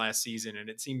penalized last season, and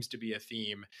it seems to be a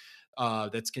theme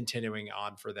that's continuing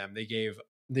on for them. They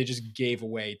just gave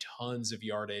away tons of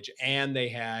yardage, and they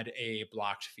had a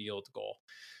blocked field goal.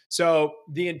 So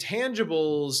the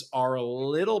intangibles are a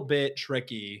little bit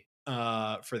tricky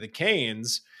for the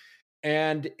Canes,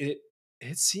 and it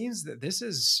seems that this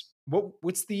is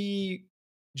what's the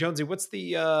Jonesy? What's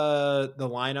the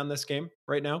line on this game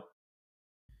right now?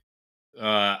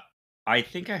 I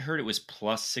think I heard it was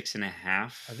plus 6.5. I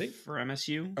think for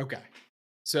MSU. Okay,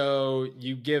 so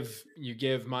you give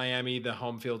Miami the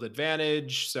home field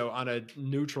advantage. So on a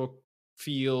neutral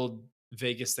field,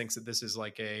 Vegas thinks that this is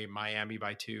like a Miami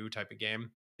by 2 type of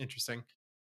game. Interesting.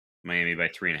 Miami by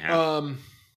 3.5.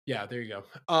 Yeah, there you go.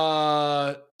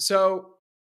 So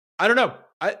I don't know.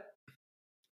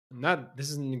 This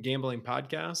isn't a gambling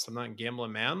podcast. I'm not a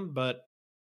gambling man, but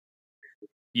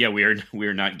yeah,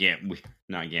 we're not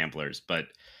gamblers, but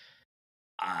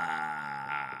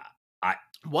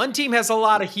one team has a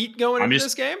lot of heat going into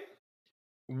this game.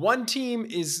 One team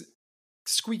is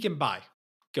squeaking by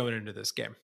going into this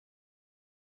game.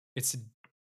 I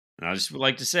just would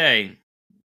like to say,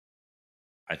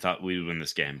 I thought we would win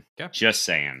this game. Okay. Just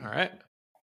saying. All right.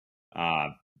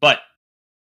 But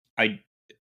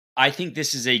I think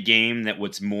this is a game that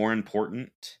what's more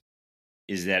important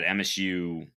is that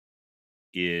MSU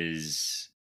is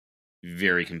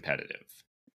very competitive.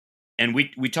 And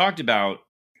we talked about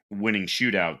winning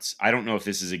shootouts. I don't know if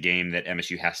this is a game that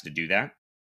MSU has to do that.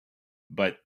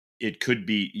 but it could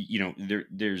be,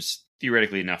 there's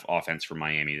theoretically enough offense for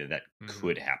Miami that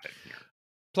could happen here.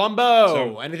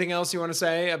 Plumbo, anything else you want to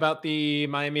say about the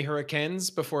Miami Hurricanes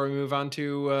before we move on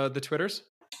to the Twitters?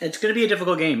 It's going to be a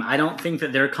difficult game. I don't think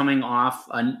that they're coming off.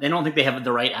 They don't think they have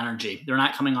the right energy. They're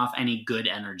not coming off any good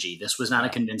energy. This was not a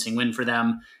convincing win for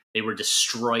them. They were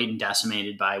destroyed and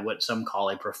decimated by what some call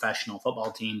a professional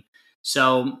football team.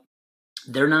 So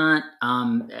they're not.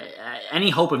 Any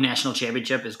hope of national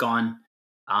championship is gone.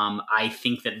 I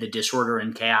think that the disorder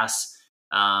and chaos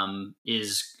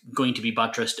is going to be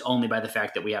buttressed only by the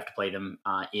fact that we have to play them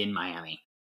in Miami.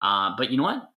 But you know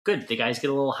what? Good. The guys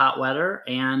get a little hot weather,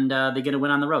 and they get a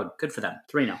win on the road. Good for them.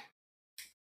 3-0.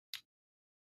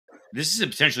 This is a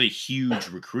potentially huge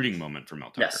recruiting moment for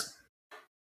Mel Tucker. Yes.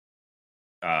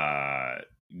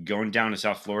 Going down to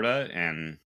South Florida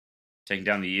and taking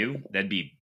down the U, that'd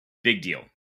be big deal.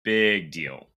 Big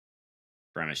deal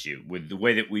for MSU with the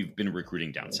way that we've been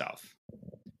recruiting down south.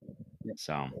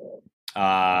 So,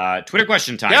 Twitter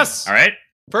question time. Yes. All right.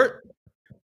 All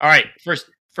right.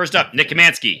 First up, Nick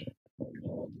Kamansky.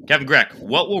 Kevin Greck,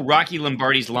 what will Rocky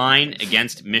Lombardi's line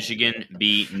against Michigan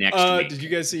be next week? Did you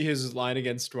guys see his line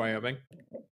against Wyoming?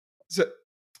 So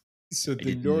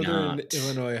the Northern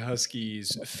Illinois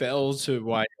Huskies fell to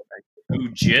Wyoming,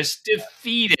 who just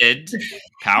defeated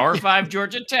Power 5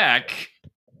 Georgia Tech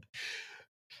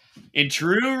in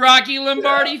true Rocky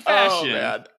Lombardi fashion.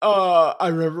 Oh, man. I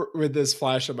remember with this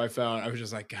flash on my phone, I was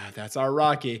just like, God, that's our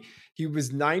Rocky. He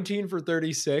was 19 for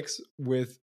 36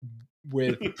 with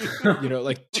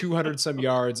 200 some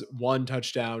yards, 1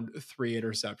 touchdown, 3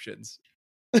 interceptions.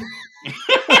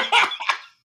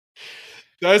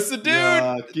 That's the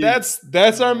dude.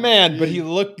 That's our man, but he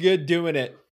looked good doing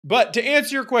it. But to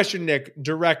answer your question, Nick,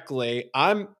 directly,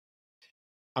 I'm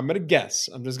going to guess.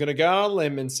 I'm just going to go on a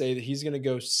limb and say that he's going to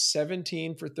go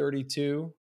 17 for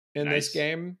 32 in this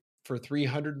game for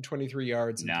 323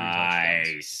 yards and 3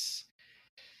 touchdowns.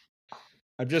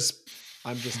 I'm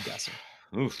just guessing.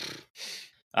 Oof.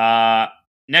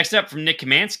 Next up from Nick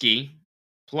Kamansky,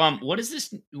 Plum, what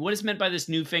is meant by this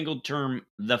newfangled term,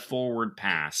 the forward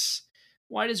pass?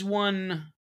 Why does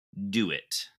one do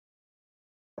it?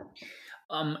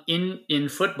 In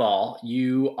football,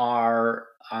 you are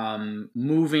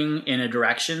moving in a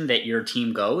direction that your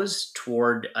team goes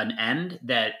toward an end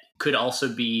that could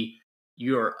also be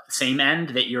your same end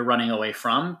that you're running away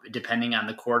from, depending on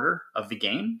the quarter of the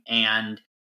game. And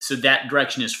so that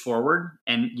direction is forward,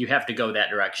 and you have to go that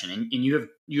direction. And you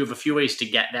have a few ways to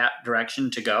get that direction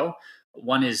to go.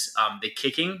 One is the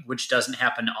kicking, which doesn't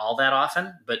happen all that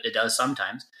often, but it does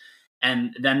sometimes.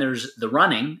 And then there's the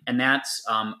running, and that's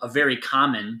a very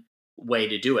common way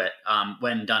to do it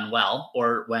when done well,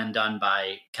 or when done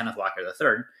by Kenneth Walker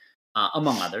III,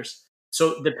 among others.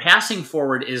 So the passing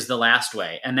forward is the last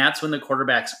way, and that's when the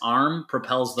quarterback's arm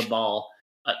propels the ball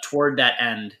toward that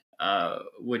end,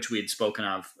 which we had spoken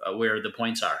of, where the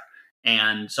points are,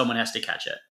 and someone has to catch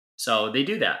it. So they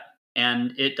do that,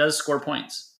 and it does score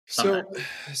points. So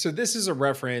this is a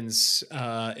reference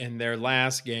in their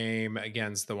last game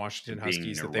against the Washington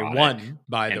Huskies that they won,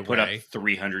 by the way. Put up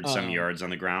 300 some yards on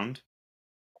the ground.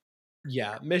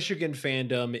 Yeah, Michigan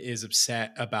fandom is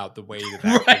upset about the way that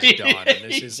was done.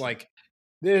 And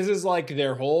this is like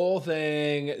their whole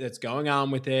thing that's going on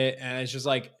with it. And it's just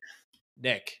like,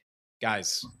 Nick,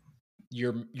 guys,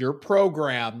 your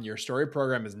program, your story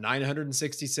program is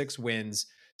 966 wins.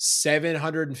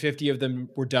 750 of them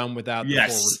were done without the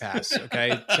forward pass.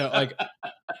 Okay. So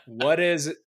what is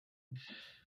it?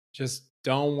 Just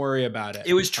don't worry about it.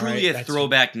 It was truly a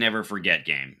throwback, never forget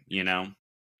game, you know?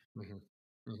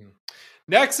 Mm-hmm. Mm-hmm.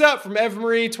 Next up from Eva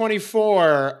Marie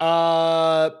 24.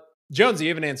 Jonesy, you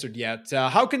haven't answered yet.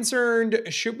 How concerned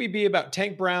should we be about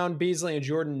Tank Brown, Beasley, and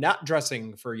Jordan not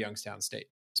dressing for Youngstown State?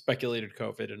 Speculated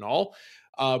COVID and all.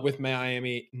 With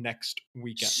Miami next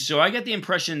weekend. So I got the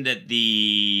impression that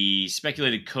the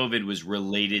speculated COVID was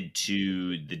related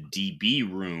to the DB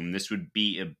room. This would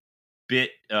be a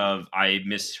bit of, I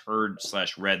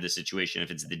misheard/read the situation if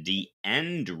it's the D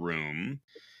end room,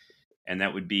 and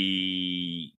that would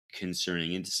be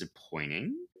concerning and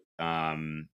disappointing.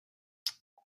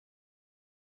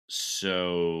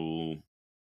 So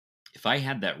if I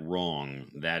had that wrong,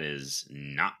 that is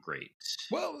not great.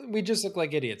 Well, we just look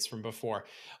like idiots from before,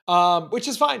 which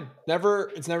is fine.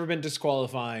 It's never been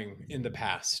disqualifying in the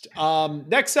past.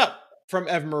 Next up from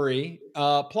Eva Marie,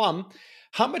 Plum,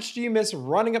 how much do you miss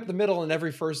running up the middle in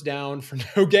every first down for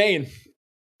no gain?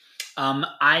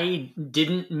 I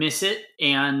didn't miss it,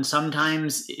 and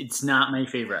sometimes it's not my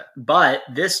favorite. But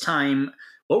this time,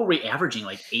 what were we averaging?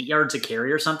 Like 8 yards a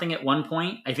carry or something at one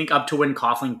point? I think up to when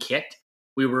Coughlin kicked.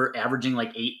 we were averaging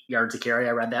like 8 yards a carry.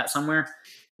 I read that somewhere,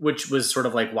 which was sort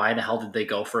of like, why the hell did they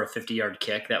go for a 50-yard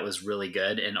kick that was really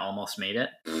good and almost made it?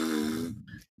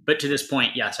 But to this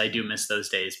point, yes, I do miss those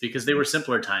days because they were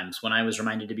simpler times when I was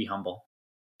reminded to be humble.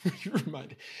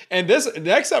 And this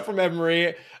next up from Evan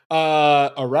Marie,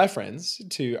 a reference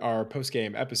to our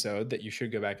post-game episode that you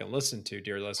should go back and listen to,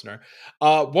 dear listener.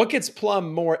 What gets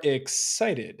Plum more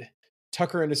excited?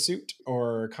 Tucker in a suit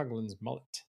or Coughlin's mullet?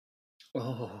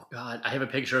 Oh God, I have a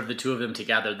picture of the two of them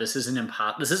together. This is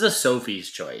this is a Sophie's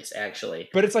choice, actually.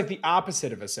 But it's like the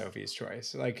opposite of a Sophie's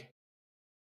choice. Like,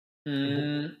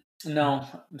 no,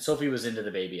 Sophie was into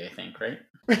the baby, I think, right?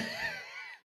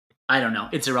 I don't know.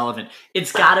 It's irrelevant.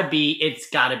 It's gotta be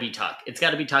Tuck. It's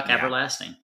gotta be Tuck. Yeah.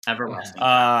 Everlasting.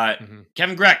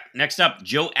 Kevin Greck. Next up,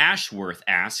 Joe Ashworth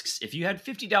asks, if you had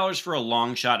 $50 for a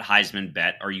long shot Heisman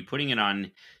bet, are you putting it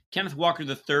on Kenneth Walker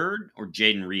III or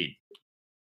Jaden Reed?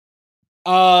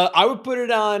 I would put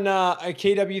it on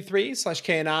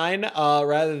KW3/K9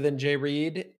 rather than Jay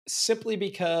Reed, simply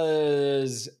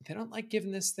because they don't like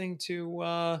giving this thing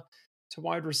to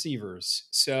wide receivers.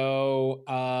 So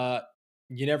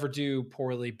you never do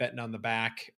poorly betting on the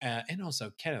back. And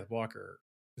also Kenneth Walker,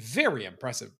 very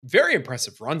impressive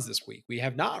runs this week. We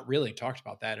have not really talked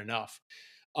about that enough.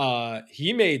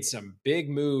 He made some big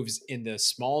moves in the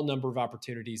small number of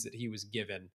opportunities that he was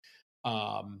given.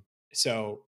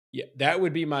 So yeah, that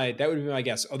would be my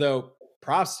guess. Although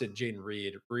props to Jaden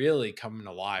Reed, really coming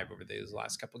alive over those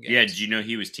last couple games. Yeah, did you know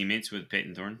he was teammates with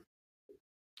Peyton Thorne?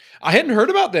 I hadn't heard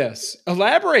about this.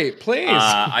 Elaborate, please.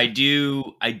 I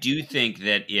do think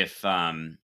that if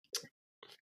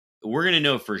we're going to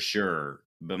know for sure,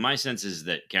 but my sense is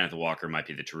that Kenneth Walker might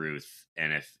be the truth,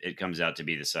 and if it comes out to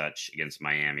be the such against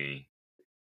Miami,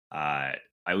 I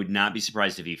would not be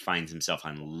surprised if he finds himself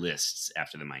on lists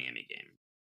after the Miami game.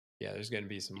 Yeah, there's going to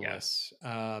be some lists.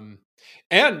 And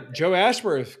Joe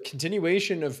Ashworth,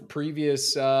 continuation of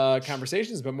previous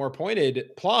conversations, but more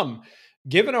pointed. Plum,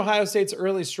 given Ohio State's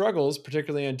early struggles,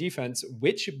 particularly on defense,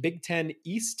 which Big Ten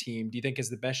East team do you think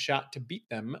is the best shot to beat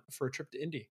them for a trip to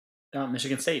Indy?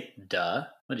 Michigan State. Duh.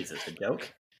 What is this, a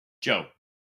joke? Joe.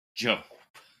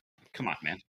 Come on,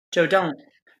 man. Joe,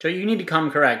 you need to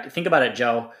come correct. Think about it,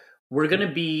 Joe. We're going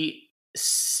to be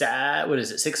 6-0,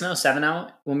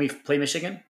 7-0 when we play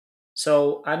Michigan.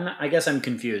 So I guess I'm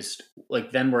confused.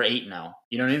 Like then we're 8-0.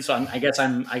 You know what I mean? So I guess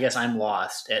I'm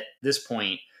lost at this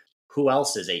point. Who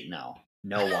else is 8-0?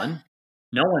 No one.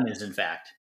 No one is, in fact.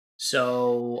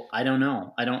 So I don't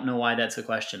know. I don't know why that's a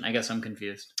question. I guess I'm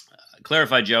confused.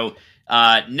 Clarify, Joe.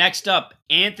 Next up,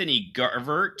 Anthony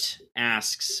Garvert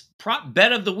asks, prop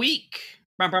bet of the week.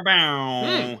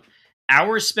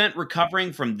 Hours spent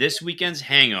recovering from this weekend's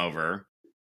hangover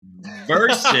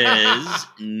versus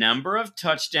number of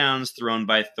touchdowns thrown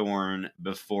by Thorne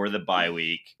before the bye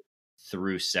week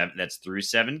through 7. That's through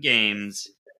 7 games.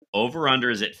 Over under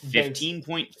is at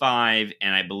 15.5,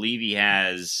 and I believe he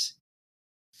has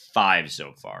 5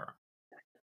 so far.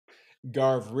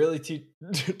 Garv really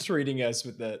treating us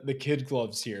with the kid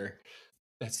gloves here.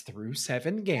 That's through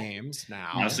 7 games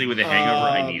now. Honestly, with a hangover,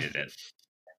 I needed it.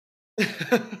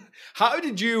 How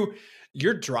did your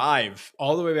drive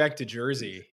all the way back to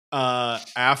Jersey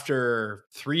after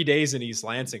 3 days in East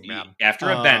Lansing, man? After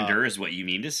a bender is what you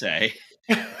mean to say.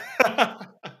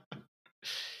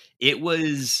 It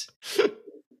was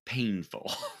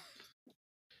painful.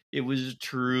 It was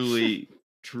truly,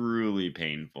 truly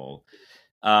painful.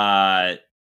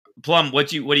 Plum, what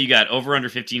do you got? Over under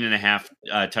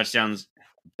 15.5 touchdowns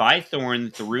by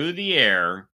Thorne through the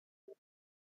air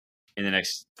in the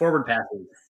next forward passes.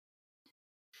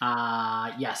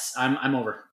 Yes, I'm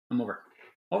over.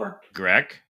 Over.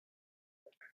 Greg?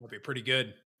 Would be pretty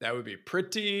good. That would be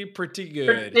pretty good. Pretty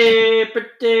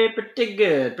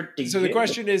good. So the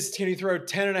question is, can you throw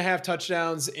 10.5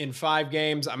 touchdowns in 5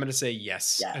 games? I'm going to say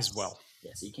yes as well.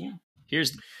 Yes, he can.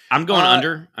 I'm going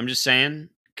under. I'm just saying,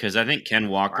 because I think Ken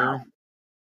Walker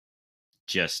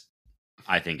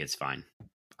I think it's fine.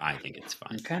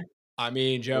 Okay. I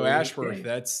mean, Joe Ashworth,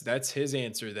 that's his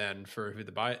answer then for who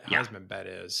the Heisman bet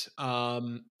is.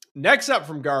 Next up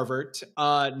from Garvert,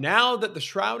 now that the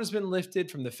shroud has been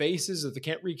lifted from the faces of the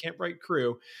Can't Read, Can't Write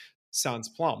crew, sans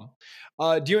Plum,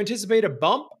 do you anticipate a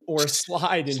bump or a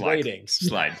slide in ratings?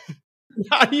 Slide.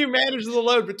 How do you manage the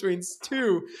load between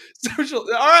 2 social? All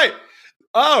right.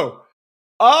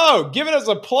 Giving us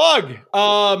a plug.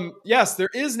 Yes, there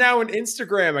is now an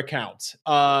Instagram account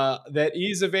that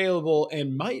is available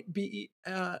and might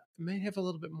have a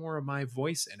little bit more of my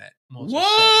voice in it.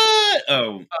 What?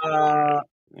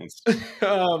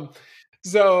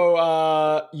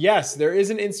 So yes, there is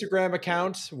an Instagram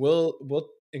account. We'll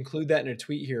include that in a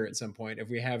tweet here at some point if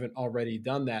we haven't already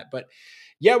done that. But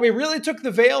yeah, we really took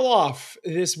the veil off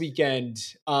this weekend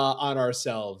on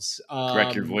ourselves.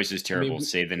 Correct. Your voice is terrible.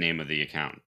 Say the name of the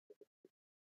account.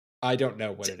 I don't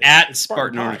know what it is. At It's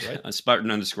Spartan, Pod, right? Spartan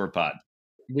 _pod.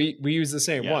 We use the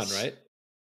same one, right?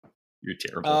 You're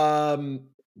terrible.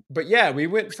 But yeah, we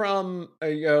went from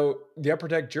the Upper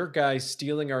Deck Jerk guy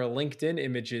stealing our LinkedIn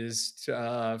images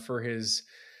for his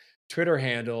Twitter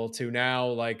handle to now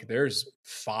like there's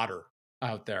fodder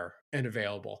out there and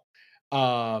available.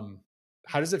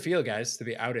 How does it feel, guys, to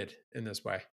be outed in this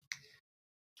way?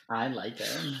 I like it.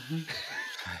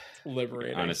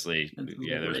 Liberating. Honestly,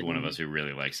 there's one of us who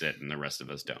really likes it and the rest of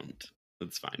us don't.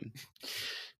 That's fine.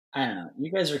 I don't know.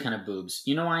 You guys are kind of boobs.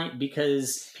 You know why?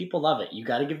 Because people love it. You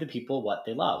got to give the people what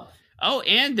they love. Oh,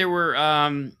 and there were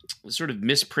sort of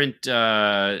misprint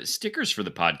stickers for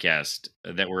the podcast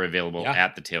that were available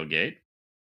at the tailgate.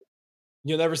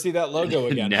 You'll never see that logo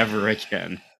again. Never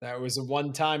again. That was a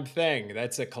one-time thing.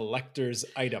 That's a collector's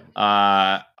item.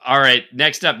 All right.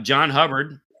 Next up, John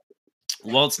Hubbard.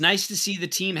 Well, it's nice to see the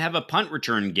team have a punt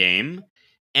return game.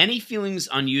 Any feelings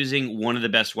on using one of the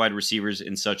best wide receivers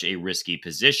in such a risky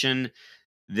position?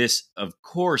 This, of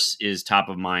course, is top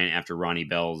of mind after Ronnie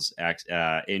Bell's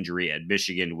injury at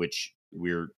Michigan, which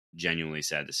we're genuinely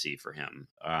sad to see for him.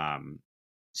 Plum,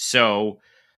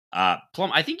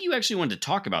 I think you actually wanted to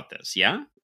talk about this, yeah?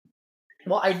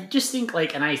 Well, I just think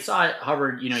and I saw it,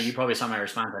 Hubbard, you probably saw my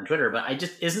response on Twitter, but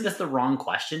isn't this the wrong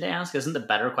question to ask? Isn't the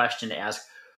better question to ask,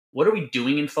 what are we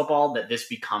doing in football that this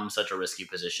becomes such a risky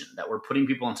position, that we're putting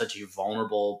people in such a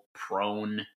vulnerable,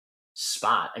 prone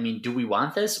spot? I mean, do we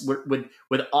want this? And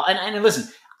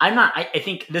listen, I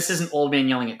think this isn't old man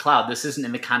yelling at cloud. This isn't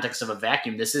in the context of a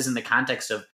vacuum. This is in the context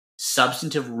of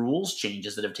substantive rules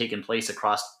changes that have taken place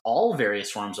across all various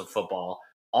forms of football,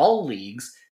 all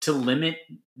leagues, to limit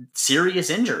serious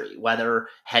injury, whether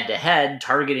head-to-head,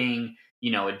 targeting,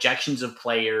 ejections of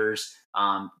players,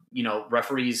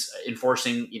 referees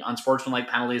enforcing unsportsmanlike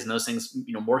penalties and those things,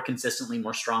 more consistently,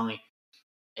 more strongly.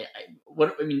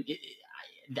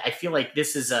 I feel like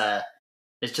this is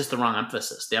it's just the wrong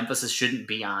emphasis. The emphasis shouldn't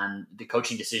be on the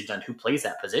coaching decisions on who plays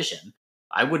that position.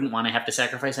 I wouldn't want to have to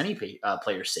sacrifice any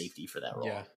player's safety for that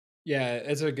role. Yeah,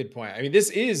 that's a good point. I mean,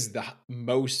 this is the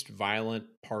most violent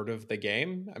part of the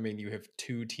game. I mean, you have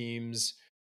two teams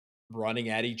running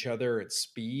at each other at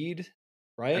speed,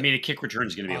 right? I mean, a kick return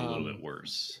is going to be a little bit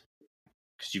worse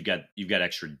because you've got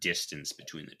extra distance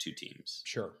between the two teams.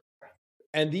 Sure.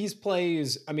 And these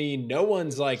plays, I mean, no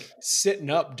one's like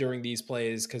sitting up during these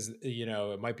plays because,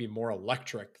 it might be more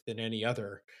electric than any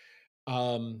other.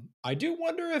 I do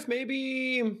wonder if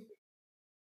maybe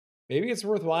it's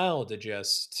worthwhile to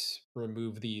just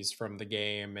remove these from the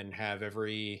game and have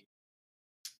every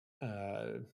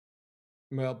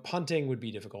punting would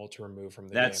be difficult to remove from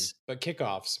the game, but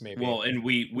kickoffs maybe. Well, and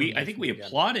I think we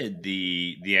applauded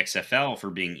the XFL for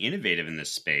being innovative in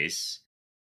this space,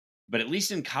 but at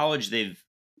least in college they've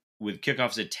with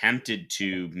kickoffs attempted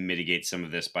to mitigate some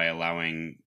of this by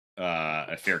allowing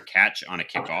a fair catch on a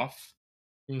kickoff.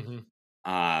 Mm-hmm.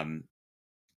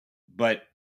 But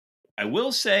I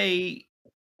will say,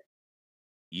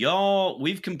 y'all,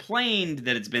 we've complained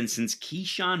that it's been since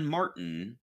Keyshawn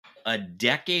Martin a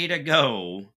decade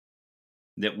ago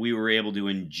that we were able to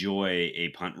enjoy a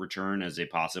punt return as a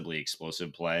possibly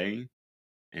explosive play.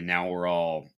 And now we're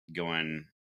all going,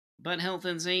 but health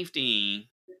and safety.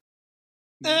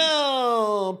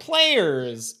 Oh,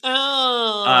 players.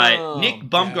 Oh. Nick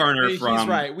Bumgarner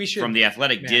from The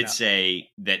Athletic did up. say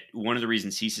that one of the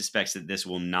reasons he suspects that this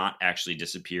will not actually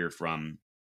disappear from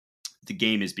the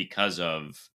game is because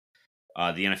of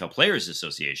the NFL Players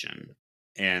Association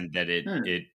and that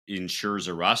it ensures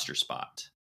a roster spot.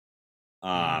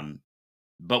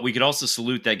 But we could also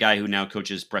salute that guy who now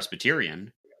coaches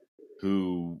Presbyterian,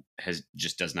 who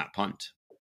just does not punt.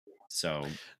 So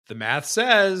the math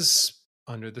says,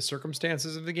 under the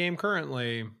circumstances of the game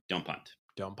currently, don't punt.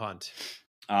 Don't punt.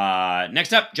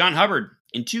 Next up, John Hubbard.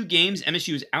 In 2 games,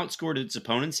 MSU has outscored its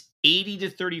opponents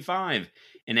 80-35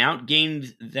 and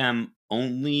outgained them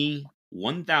only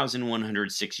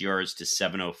 1,106 yards to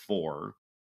 704.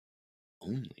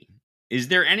 Only. Is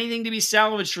there anything to be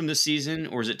salvaged from this season,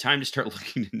 or is it time to start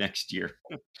looking to next year?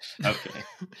 Okay.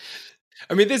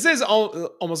 I mean, this is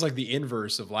almost like the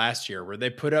inverse of last year, where they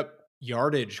put up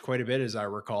yardage quite a bit, as I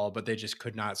recall, but they just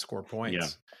could not score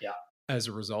points as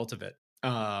a result of it.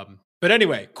 But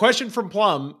anyway, question from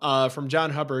Plum, from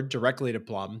John Hubbard directly to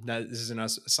Plum. Now, this isn't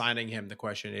us assigning him the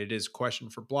question. It is a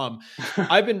question for Plum.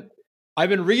 I've been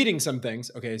reading some things.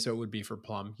 Okay, so it would be for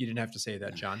Plum. You didn't have to say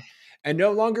that, John. and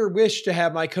no longer wish to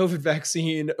have my COVID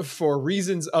vaccine for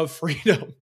reasons of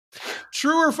freedom.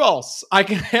 True or false? I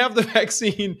can have the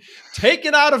vaccine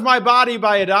taken out of my body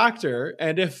by a doctor,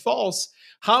 and if false,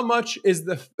 how much is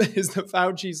the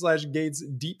Fauci/Gates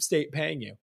deep state paying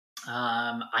you?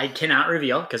 I cannot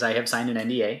reveal because I have signed an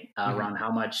NDA around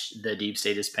how much the deep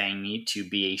state is paying me to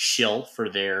be a shill for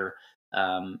their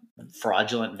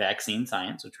fraudulent vaccine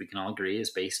science, which we can all agree is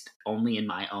based only in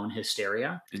my own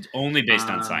hysteria. It's only based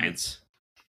on science.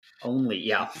 Only,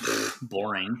 yeah,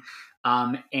 boring.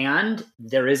 And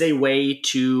there is a way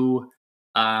to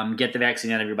get the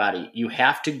vaccine out of your body. You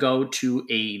have to go to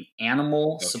an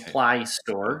animal supply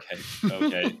store.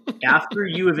 Okay. After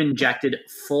you have injected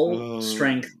full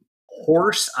strength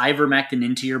horse ivermectin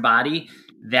into your body,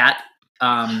 that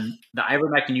the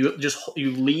ivermectin,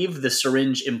 you leave the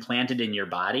syringe implanted in your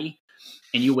body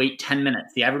and you wait 10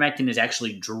 minutes. The ivermectin is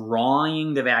actually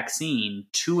drawing the vaccine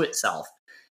to itself.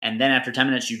 And then after 10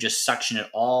 minutes, you just suction it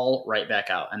all right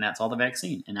back out. And that's all the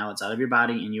vaccine. And now it's out of your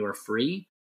body and you are free.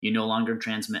 You no longer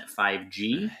transmit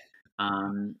 5G.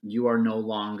 You are no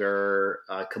longer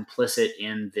complicit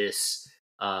in this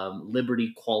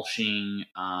liberty-quashing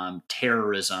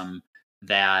terrorism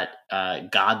that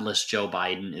godless Joe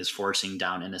Biden is forcing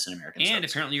down innocent Americans. And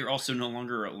apparently you're also no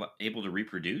longer able to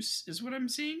reproduce, is what I'm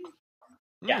seeing?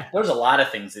 Yeah, there's a lot of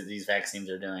things that these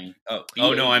vaccines are doing.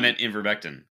 Oh no, I meant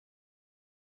ivermectin.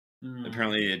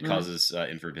 Apparently it causes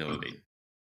infertility.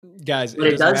 Guys, but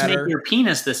it does make your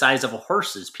penis the size of a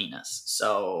horse's penis.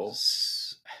 So,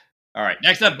 all right.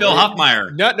 Next up, Bill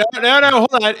Hoffmeyer. No.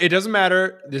 Hold on. It doesn't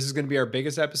matter. This is going to be our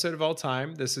biggest episode of all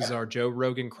time. This is our Joe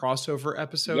Rogan crossover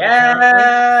episode. Yes.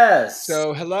 Apparently.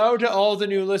 So, hello to all the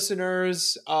new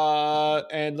listeners,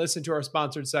 and listen to our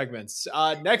sponsored segments.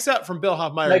 Next up from Bill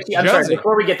Hoffmeyer. I'm sorry.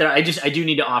 Before we get there, I do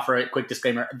need to offer a quick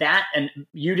disclaimer. That, and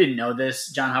you didn't know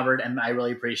this, John Hubbard, and I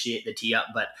really appreciate the tee up,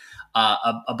 but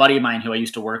a buddy of mine who I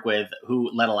used to work with,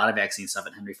 who led a lot of vaccine stuff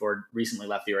at Henry Ford, recently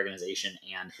left the organization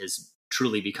and has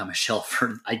truly become a shill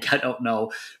for, I don't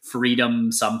know,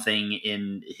 freedom something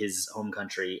in his home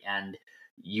country. And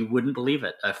you wouldn't believe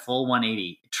it. A full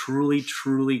 180. Truly,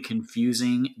 truly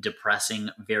confusing, depressing,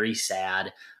 very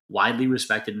sad, widely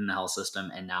respected in the health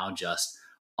system, and now just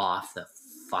off the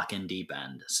fucking deep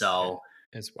end. So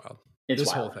it's wild.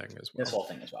 This whole thing is wild. This whole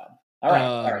thing is wild. All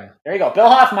right. There you go. Bill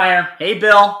Hoffmeyer. Hey,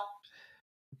 Bill.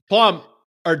 Plum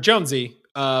or Jonesy,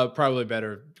 probably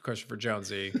better question for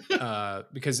Jonesy,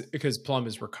 because Plum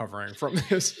is recovering from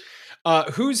this.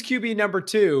 Who's QB number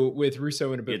 2 with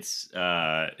Russo in a boot? It's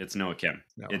Noah Kim.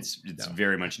 It's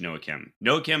very much Noah Kim.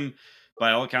 Noah Kim,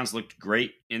 by all accounts, looked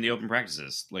great in the open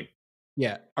practices.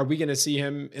 Yeah. Are we going to see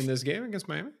him in this game against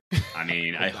Miami? I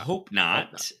mean, I hope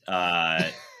not.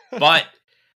 But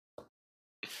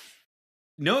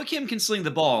Noah Kim can sling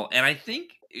the ball, and I think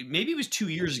maybe it was 2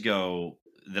 years ago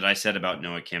that I said about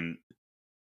Noah Kim,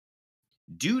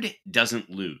 dude doesn't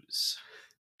lose.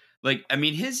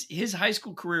 His high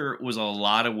school career was a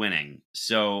lot of winning.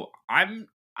 So I'm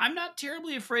not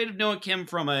terribly afraid of Noah Kim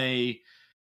from a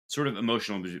sort of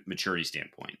emotional maturity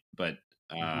standpoint, but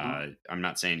I'm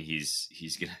not saying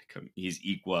he's gonna come. He's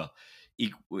equal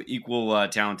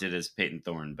talented as Peyton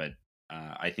Thorne, but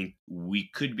I think we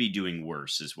could be doing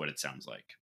worse, is what it sounds like.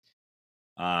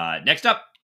 Next up,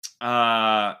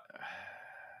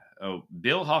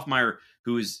 Bill Hoffmeyer,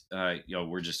 who is,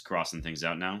 we're just crossing things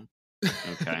out now.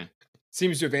 Okay.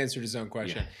 Seems to have answered his own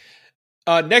question.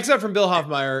 Yeah. Next up from Bill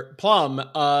Hoffmeyer, Plum,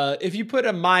 if you put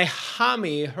a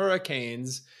Miami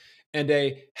Hurricanes and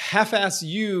a half-ass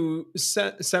U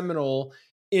Seminole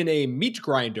in a meat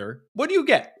grinder, what do you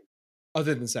get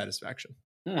other than satisfaction?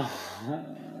 Bill,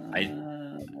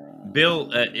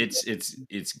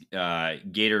 it's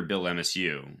Gator Bill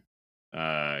MSU.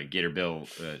 Gator Bill,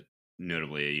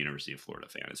 notably a University of Florida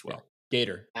fan as well.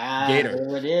 Gator. Gator.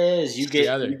 There it is. You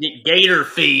get Gator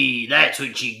fee. That's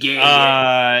what you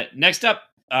get. Next up,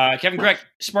 Kevin Greck,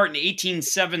 Spartan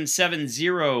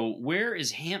 18770. Where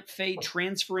is Hamp Fay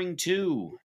transferring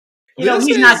to?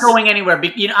 He's not going anywhere.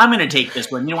 But, I'm going to take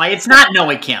this one. You know why? It's not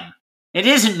Noah Kim. It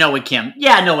isn't Noah Kim.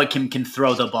 Yeah, Noah Kim can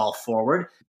throw the ball forward,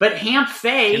 but Hamp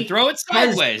Fay can throw it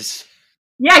sideways.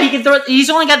 Yeah, he can throw it. He's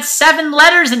only got 7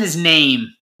 letters in his name.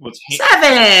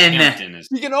 7.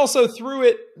 He can also throw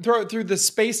it through the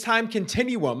space-time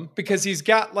continuum because he's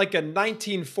got like a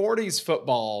 1940s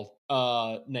football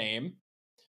name.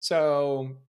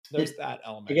 So there's that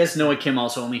element. I guess Noah Kim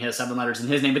also only has 7 letters in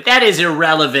his name, but that is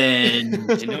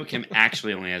irrelevant. Noah Kim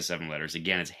actually only has 7 letters.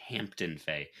 Again, it's Hampton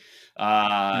Fay.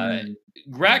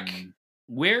 Greg,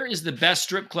 where is the best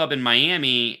strip club in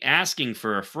Miami? Asking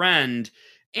for a friend.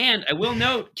 And I will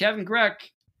note, Kevin Greg,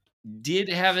 did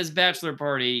have his bachelor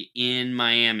party in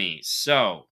Miami.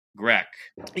 So, Greg.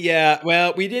 Yeah,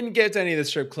 well, we didn't get to any of the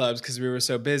strip clubs because we were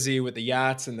so busy with the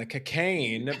yachts and the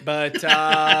cocaine. But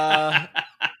I'm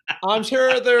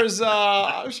sure there's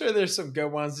some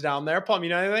good ones down there. Plum, you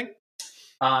know anything?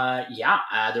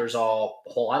 There's a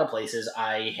whole lot of places.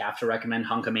 I have to recommend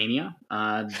Hunkamania.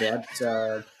 That's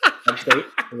great,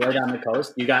 right on the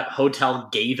coast. You got Hotel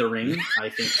Gathering. I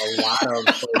think a lot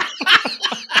of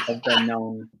folks have been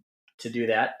known to do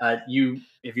that.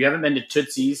 If you haven't been to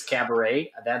Tootsie's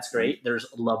Cabaret, that's great. There's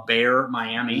La Bear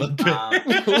Miami.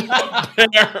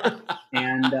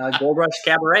 And Gold Rush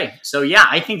Cabaret. So yeah,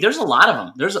 I think there's a lot of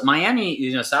them. There's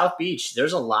Miami, South Beach.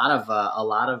 There's a lot of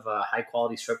high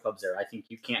quality strip clubs there. I think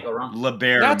you can't go wrong. La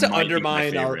Bear. Not to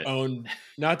undermine our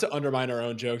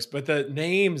own jokes, but the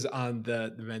names on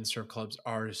the men's strip clubs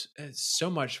are so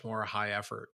much more high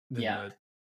effort. Than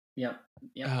Yep.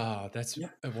 Oh,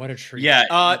 what a treat.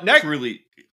 Yeah. Next, really,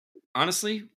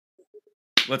 honestly,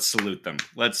 let's salute them.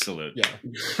 Let's salute. Yeah.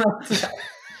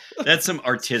 That's some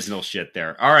artisanal shit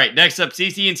there. All right, next up,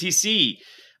 CC&TC.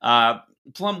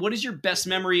 Plum, what is your best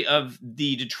memory of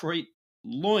the Detroit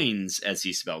Loins, as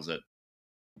he spells it?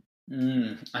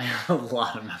 I have a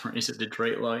lot of memories of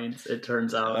Detroit Loins, it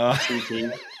turns out.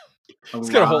 CT.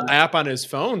 He's got a whole app on his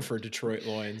phone for Detroit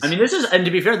Loins. I mean, and to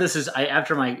be fair,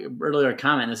 after my earlier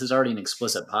comment, this is already an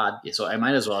explicit pod, so I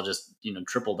might as well just,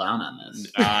 triple down on this.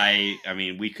 I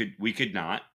mean, we could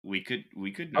not. We could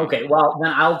not. Okay, well,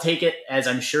 then I'll take it as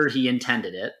I'm sure he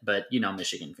intended it, but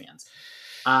Michigan fans.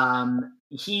 My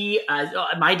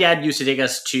dad used to take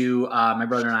us to, my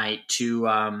brother and I,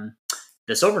 to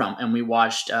the Silverdome, and we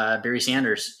watched Barry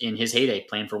Sanders in his heyday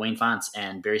playing for Wayne Fonts,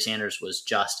 and Barry Sanders was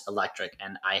just electric.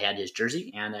 And I had his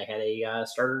jersey, and I had a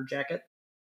starter jacket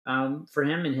for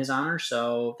him in his honor.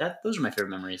 So those are my favorite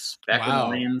memories. Back when the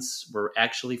Lions were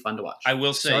actually fun to watch. I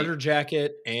will say, starter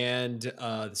jacket and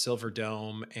the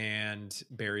Silverdome and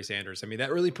Barry Sanders. I mean,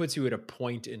 that really puts you at a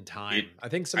point in time. I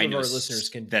think some of our listeners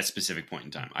can that specific point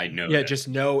in time. I know. Yeah, just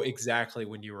know exactly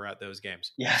when you were at those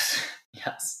games. Yes.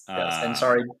 And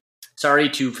sorry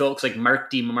to folks like Mark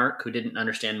D. Mark who didn't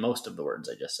understand most of the words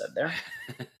I just said there.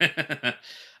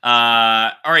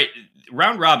 All right,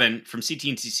 round robin from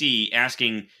CT&TC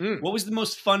asking, what was the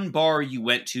most fun bar you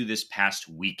went to this past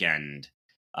weekend?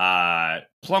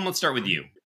 Plum, let's start with you.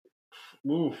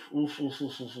 Oof.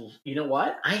 You know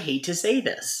what? I hate to say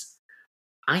this.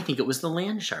 I think it was the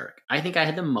Land Shark. I think I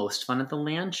had the most fun at the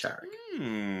Land Shark. It's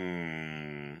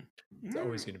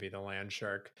always going to be the Land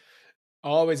Shark.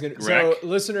 Always going to. So,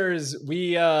 listeners,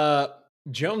 we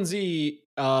Jonesy,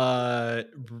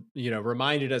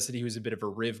 reminded us that he was a bit of a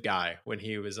Riv guy when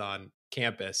he was on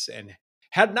campus and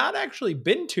had not actually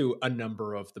been to a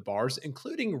number of the bars,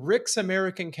 including Rick's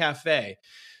American Cafe.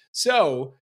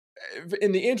 So,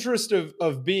 in the interest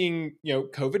of being,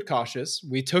 COVID cautious,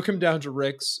 we took him down to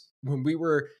Rick's when we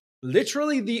were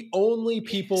literally the only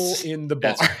people in the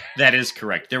bar. That is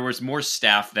correct. There was more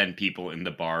staff than people in the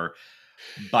bar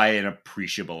by an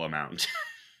appreciable amount.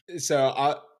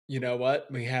 So, you know what?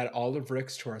 We had all of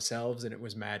Rick's to ourselves, and it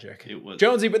was magic. It was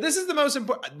Jonesy, but this is the most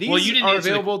important. These are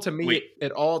available to me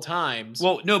at all times.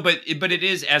 Well, no, but it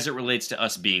is as it relates to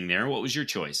us being there. What was your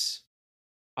choice?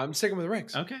 I'm sticking with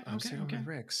Rick's. Okay, I'm sticking with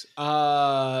Rick's.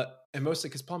 And mostly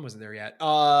because Plum wasn't there yet.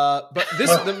 But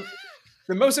this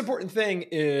the most important thing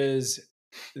is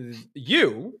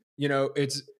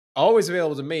it's always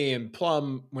available to me and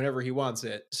Plum whenever he wants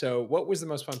it. So what was the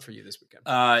most fun for you this weekend?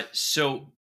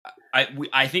 So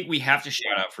I think we have to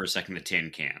shout out for a second the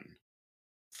Tin Can.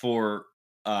 For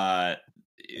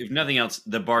if nothing else,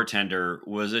 the bartender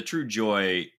was a true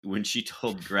joy when she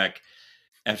told Greg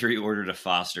after he ordered a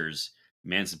Foster's,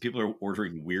 man, some people are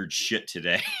ordering weird shit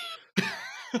today.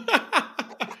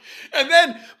 And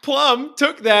then Plum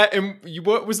took that, and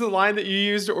what was the line that you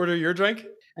used to order your drink?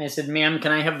 I said, ma'am,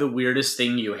 can I have the weirdest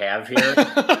thing you have here?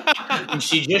 And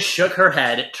she just shook her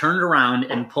head, turned around,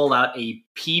 and pulled out a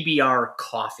PBR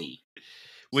coffee.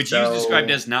 Which you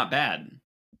described as not bad.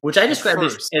 Which I described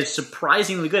as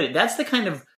surprisingly good. That's the kind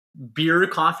of beer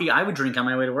coffee I would drink on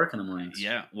my way to work in the mornings.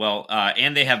 Yeah, well,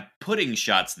 and they have pudding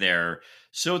shots there.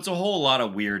 So it's a whole lot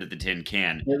of weird at the Tin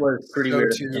Can. It was pretty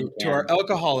weird. To our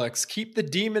alcoholics, keep the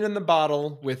demon in the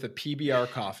bottle with a PBR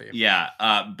coffee. Yeah,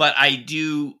 but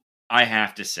I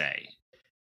have to say,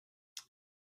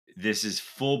 this is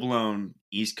full-blown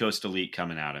East Coast elite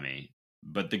coming out of me.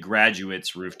 But the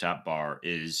Graduates Rooftop Bar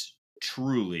is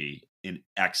truly an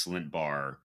excellent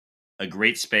bar. A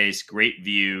great space, great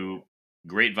view,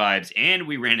 great vibes. And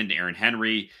we ran into Aaron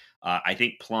Henry. I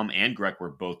think Plum and Greg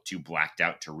were both too blacked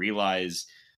out to realize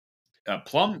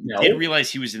Plum did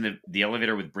realize he was in the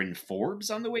elevator with Bryn Forbes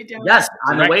on the way down. Yes,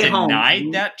 on the way home.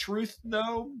 Denied that truth,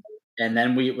 though. And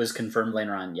then it was confirmed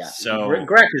later on. Yeah. So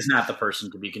Greg is not the person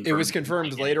to be confirmed. It was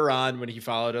confirmed later on when he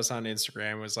followed us on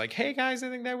Instagram. It was like, "Hey guys, I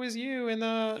think that was you in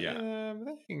the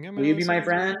thing. Will you be my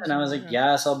friend?" And I was like,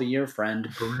 "Yes, I'll be your friend,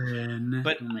 Bryn."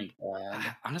 But oh my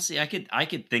God. Honestly, I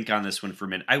could think on this one for a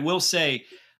minute. I will say,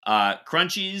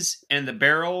 Crunchies and the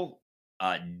Barrel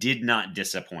did not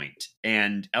disappoint.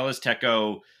 And Ellis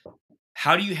Teco,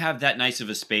 how do you have that nice of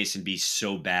a space and be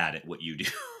so bad at what you do?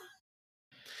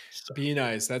 Be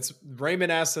nice. That's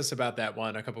Raymond asked us about that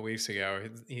one a couple weeks ago.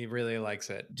 He really likes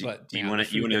it. But do you want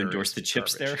to endorse the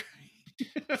chips garbage.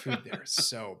 There? Food there is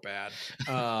so bad.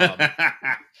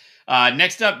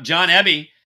 Next up, John Ebby.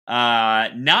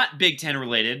 Not Big Ten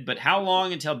related, but how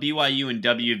long until BYU and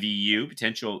WVU,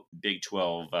 potential Big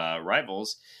 12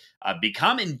 rivals,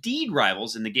 become indeed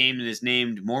rivals in the game that is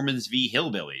named Mormons v.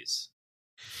 Hillbillies?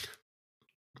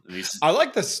 I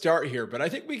like the start here, but I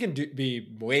think we can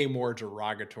be way more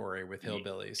derogatory with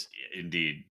hillbillies.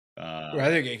 Indeed. I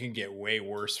think it can get way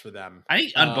worse for them. I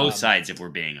think on both sides, if we're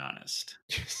being honest.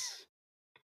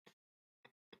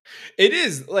 It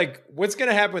is like, what's going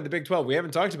to happen with the Big 12? We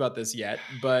haven't talked about this yet,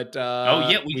 but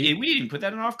we didn't put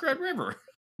that in Off-Grid River.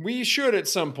 We should at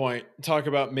some point talk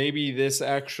about maybe this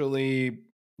actually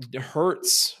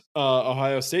hurts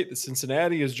Ohio State that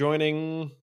Cincinnati is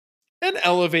joining an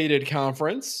elevated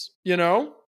conference, you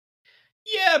know?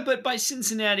 Yeah, but by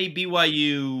Cincinnati,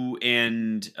 BYU,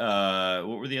 and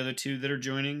what were the other two that are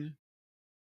joining?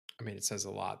 I mean, it says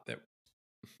a lot that.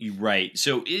 You're right.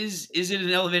 So is it an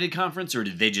elevated conference, or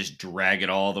did they just drag it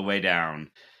all the way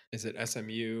down? Is it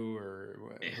SMU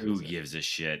or who gives a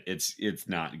shit? It's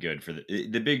not good for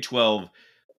the Big 12.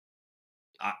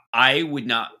 I would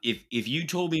not, if you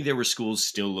told me there were schools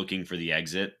still looking for the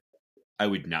exit, I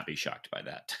would not be shocked by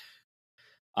that.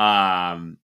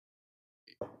 I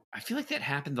feel like that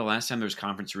happened the last time there was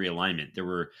conference realignment. There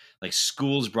were like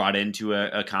schools brought into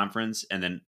a conference and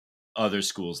then other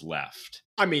schools left.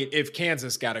 I mean, if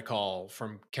Kansas got a call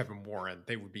from Kevin Warren,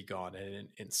 they would be gone in an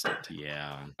instant.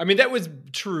 Yeah. I mean, that was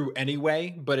true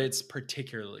anyway, but it's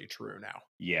particularly true now.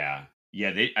 Yeah.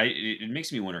 Yeah. It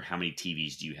makes me wonder how many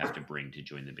TVs do you have to bring to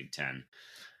join the Big Ten?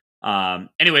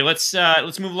 Anyway, let's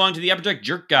move along to the Applejack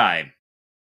Jerk guy.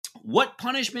 What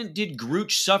punishment did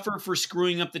Grooch suffer for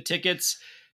screwing up the tickets?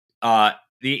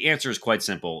 The answer is quite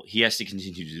simple. He has to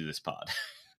continue to do this pod.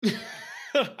 You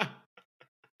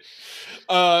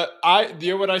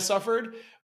know what I suffered?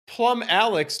 Plum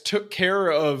Alex took care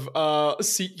of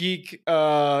SeatGeek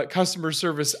customer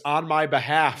service on my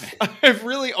behalf. I've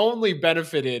really only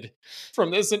benefited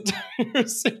from this entire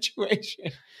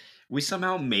situation. We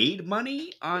somehow made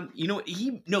money on,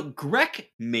 Greg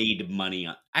made money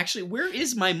on. Actually, where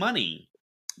is my money?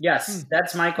 Yes,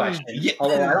 that's my question. Yeah.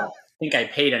 Although I don't think I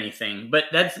paid anything, but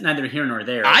that's neither here nor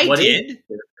there. I did.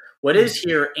 What is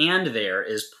here and there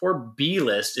is poor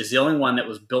B-List is the only one that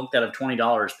was bilked out of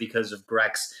 $20 because of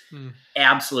Greg's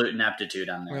absolute ineptitude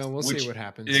on this. Well, we'll see what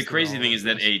happens. The crazy thing is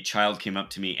that a child came up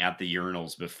to me at the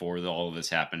urinals before all of this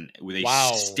happened with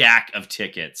a stack of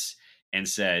tickets and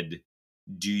said,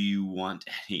 "Do you want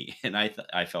any?" And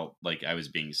I felt like I was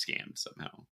being scammed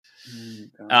somehow.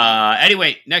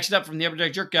 Anyway, next up from the Upper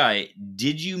Deck Jerk guy,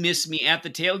 did you miss me at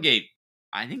the tailgate?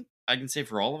 I think I can say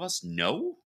for all of us,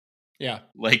 no. Yeah.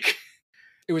 Like,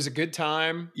 it was a good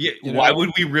time. Yeah. Why would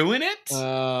we ruin it?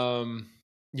 None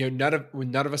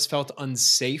of us felt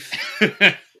unsafe.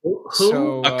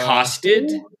 Who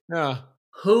accosted? Yeah.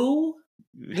 Who?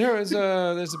 There's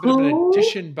a bit of an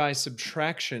addition by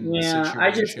subtraction. Yeah, situation.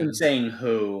 I just been saying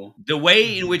who. The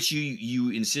way in which you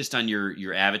insist on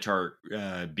your avatar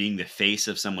being the face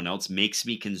of someone else makes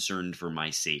me concerned for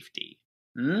my safety.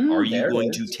 Are you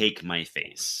going to take my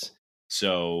face?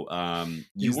 So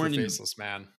you weren't the faceless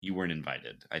man. You weren't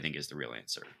invited, I think is the real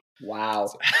answer. Wow.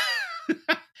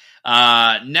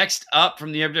 Next up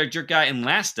from the Upper Deck Jerk guy, and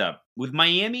last up, with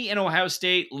Miami and Ohio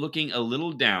State looking a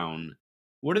little down,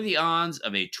 what are the odds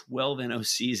of a 12-0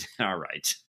 season? All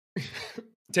right.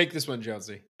 Take this one,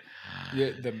 Jonesy.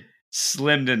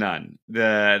 Slim to none.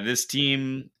 This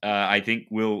team, I think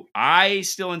I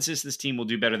still insist this team will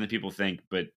do better than people think,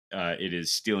 but it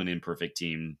is still an imperfect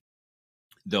team.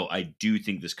 Though I do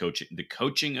think the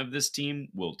coaching of this team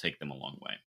will take them a long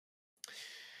way.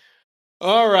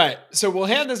 All right. So we'll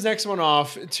hand this next one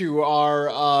off to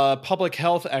our public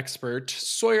health expert.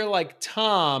 Sawyer Like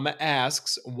Tom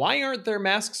asks, why aren't there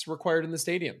masks required in the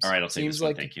stadiums? All right, I'll take this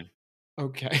one. Thank you.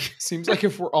 Okay. Seems like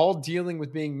if we're all dealing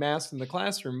with being masked in the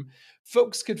classroom,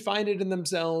 folks could find it in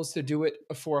themselves to do it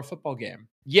for a football game.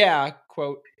 Yeah,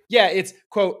 quote, it's,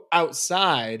 quote,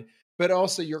 outside, but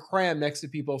also you're crammed next to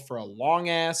people for a long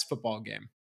ass football game.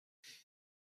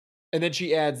 And then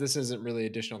she adds, this isn't really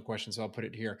additional question, so I'll put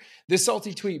it here. This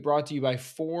salty tweet brought to you by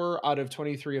 4 out of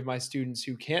 23 of my students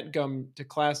who can't come to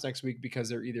class next week because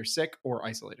they're either sick or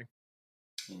isolating.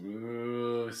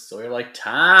 Ooh, so you're like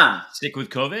Tom. Sick with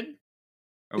COVID?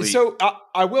 So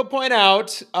I will point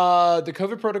out the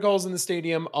COVID protocols in the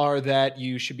stadium are that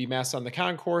you should be masked on the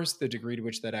concourse. The degree to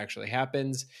which that actually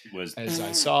happens, as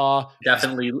I saw,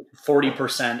 definitely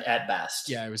 40% at best.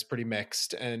 Yeah, it was pretty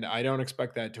mixed, and I don't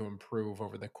expect that to improve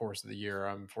over the course of the year,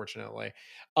 unfortunately.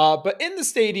 But in the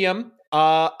stadium,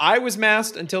 I was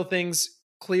masked until things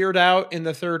cleared out in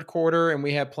the third quarter, and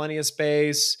we had plenty of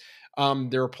space.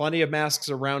 There were plenty of masks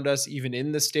around us, even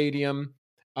in the stadium.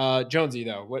 Jonesy,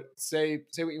 though, say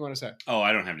what you want to say. Oh,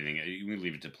 I don't have anything. You can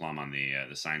leave it to Plum on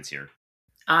the signs here.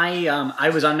 I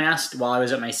was unmasked while I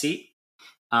was at my seat.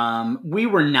 We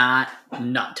were not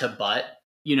nut to butt,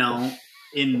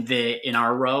 in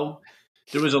our row.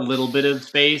 There was a little bit of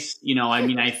space,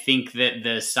 I think that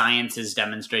the science has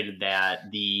demonstrated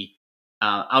that the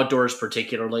outdoors,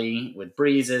 particularly with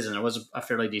breezes, and it was a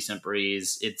fairly decent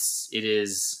breeze, it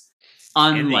is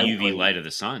unlikely. And the UV light of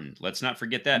the sun. Let's not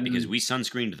forget that, because we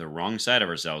sunscreened the wrong side of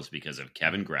ourselves because of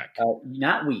Kevin Greck.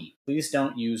 Not we. Please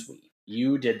don't use we.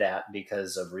 You did that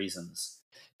because of reasons.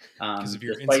 Because of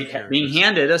your despite being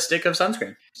handed a stick of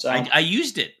sunscreen. So I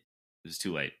used it. It was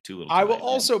too late. Too little. I will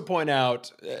also point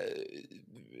out,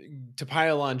 to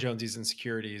pile on Jonesy's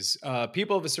insecurities,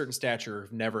 people of a certain stature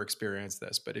have never experienced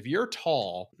this. But if you're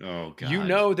tall, you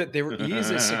know that there is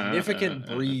a significant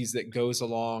breeze that goes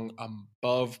along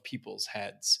above people's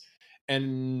heads.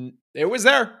 And it was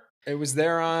there. It was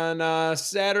there on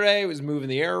Saturday. It was moving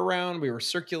the air around. We were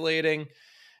circulating.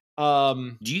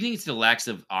 Do you think it's the lack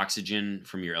of oxygen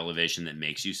from your elevation that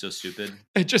makes you so stupid?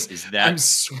 It just is that I'm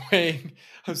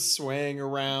swaying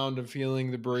around and feeling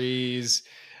the breeze.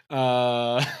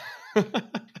 Yeah,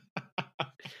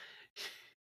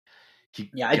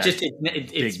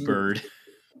 it's big bird.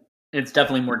 It's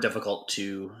definitely more difficult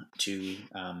to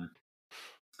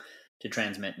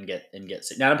transmit and get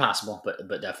sick. Not impossible,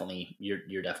 but definitely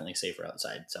you're definitely safer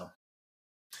outside. So.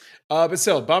 But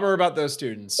still, bummer about those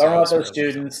students.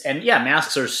 And yeah,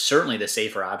 masks are certainly the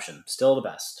safer option. Still the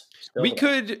best. We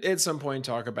could at some point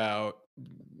talk about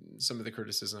some of the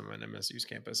criticism on MSU's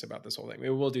campus about this whole thing. Maybe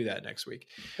we'll do that next week.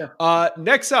 Sure.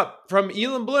 Next up, from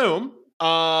Elon Bloom,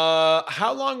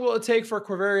 how long will it take for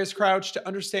Quavarius Crouch to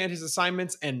understand his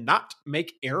assignments and not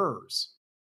make errors?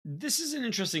 This is an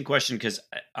interesting question because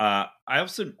I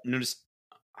also noticed,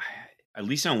 at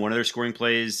least on one of their scoring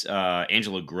plays,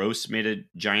 Angelo Gross made a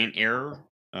giant error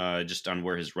just on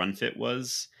where his run fit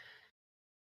was.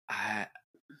 I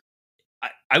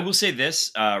will say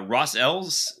this, Ross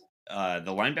Ells,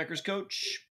 the linebackers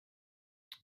coach,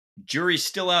 jury's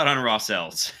still out on Ross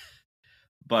Ells.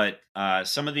 But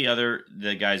some of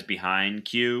the guys behind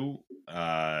Q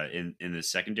in the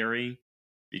secondary,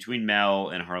 between Mel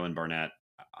and Harlan Barnett,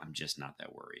 I'm just not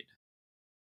that worried.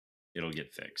 It'll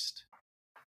get fixed.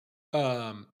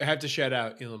 I have to shout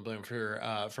out Elon Bloom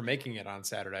for making it on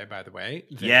Saturday, by the way.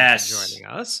 Thank you for joining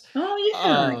us.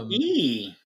 Oh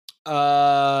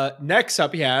yeah. Next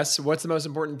up, he asks, what's the most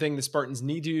important thing the Spartans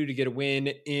need to do to get a win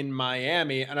in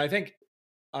Miami? And I think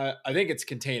it's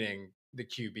containing the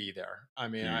QB there. I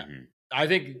mean, I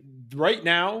think right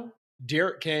now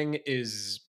Derek King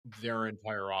is their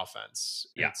entire offense.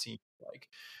 Yeah. It seems like.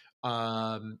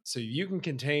 So you can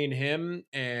contain him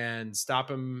and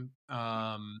stop him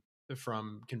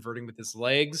from converting with his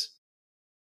legs.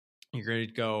 You're ready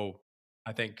to go,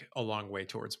 I think, a long way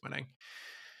towards winning.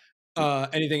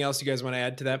 Anything else you guys want to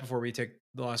add to that before we take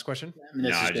the last question? I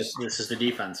mean, this is the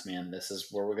defense, man. This is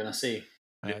where we're going to see.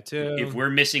 If we're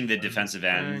missing the defensive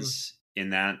ends in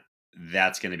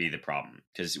that's going to be the problem,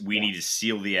 because we need to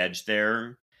seal the edge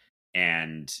there.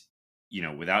 And,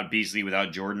 without Beasley,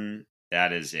 without Jordan,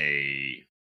 that is a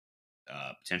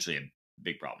potentially a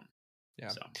big problem. Yeah.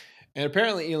 So. And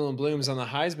apparently Elon Bloom's on the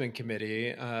Heisman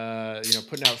committee,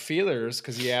 putting out feelers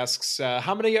because he asks,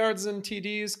 how many yards and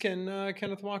TDs can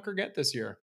Kenneth Walker get this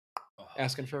year?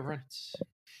 Asking for a run.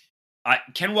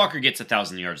 Ken Walker gets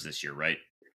 1,000 yards this year, right?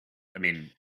 I mean,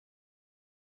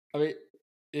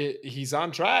 he's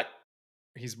on track.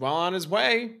 He's well on his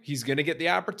way. He's going to get the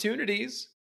opportunities.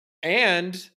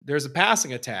 And there's a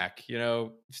passing attack.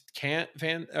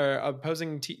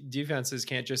 Opposing defenses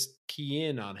can't just key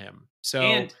in on him.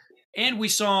 So and we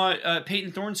saw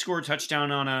Peyton Thorne score a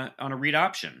touchdown on a read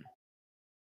option.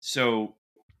 So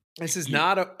this is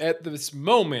not at this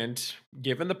moment,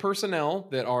 given the personnel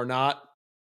that are not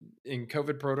in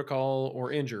COVID protocol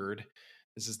or injured,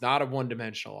 This is not a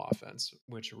one-dimensional offense,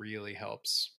 which really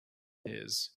helps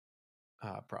his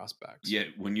prospects. Yeah,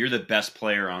 when you're the best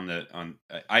player I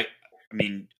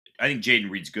mean, I think Jaden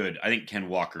Reed's good. I think Ken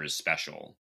Walker is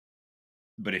special.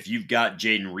 But if you've got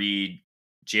Jaden Reed,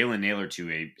 Jalen Naylor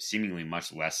to a seemingly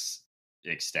much less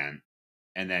extent,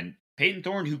 and then Peyton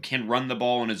Thorne, who can run the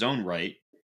ball in his own right,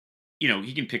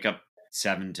 he can pick up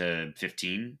 7 to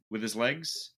 15 with his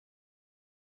legs.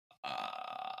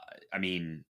 I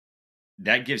mean,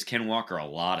 that gives Ken Walker a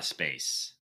lot of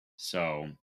space. So,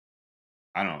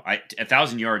 I don't know.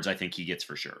 1,000 yards, I think he gets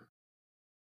for sure.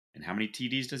 And how many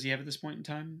TDs does he have at this point in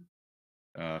time?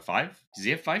 5? Does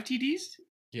he have 5 TDs?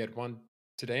 He had 1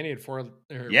 today, and he had 4.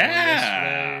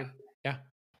 Yeah. Yeah.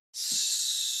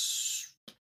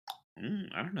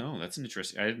 I don't know. That's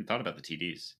interesting. I hadn't thought about the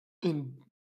TDs. It's going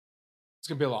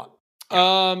to be a lot.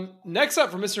 Next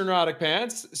up from Mr. Neurotic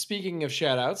Pants, speaking of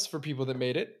shout outs for people that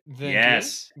made it. Thank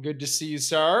you. Good to see you,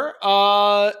 sir.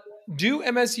 Do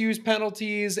MSU's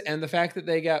penalties and the fact that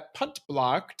they got punt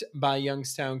blocked by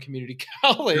Youngstown Community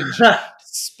College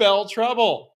spell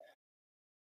trouble?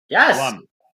 Yes.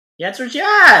 The answer is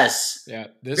yes. Yeah.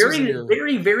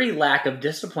 Very lack of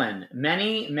discipline.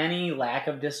 Many lack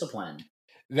of discipline.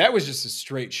 That was just a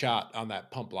straight shot on that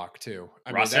pump block too.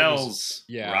 Rossells.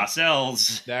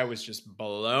 That was just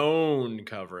blown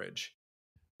coverage.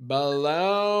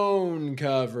 Blown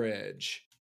coverage.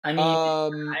 I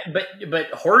mean,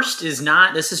 but Horst is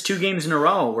not. This is 2 games in a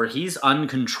row where he's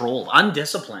uncontrolled,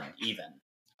 undisciplined. Even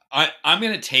I'm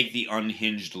going to take the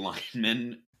unhinged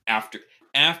lineman after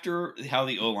how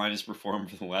the O-line has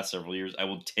performed for the last several years. I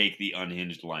will take the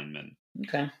unhinged lineman.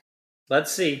 Okay,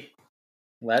 let's see.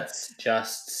 Let's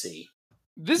just see.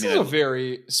 This is a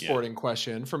very sporting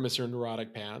question from Mr.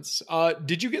 Neurotic Pants.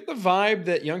 Did you get the vibe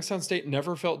that Youngstown State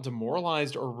never felt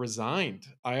demoralized or resigned?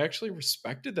 I actually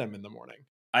respected them in the morning.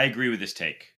 I agree with this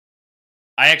take.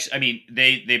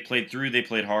 They played through, they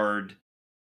played hard.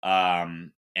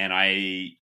 And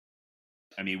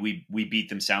we beat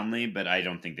them soundly, but I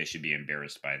don't think they should be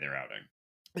embarrassed by their outing.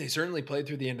 They certainly played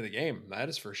through the end of the game. That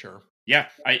is for sure. Yeah.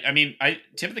 I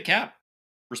tip the cap.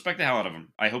 Respect the hell out of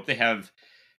them. I hope they have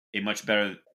a much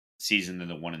better season than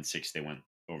the 1-6 they went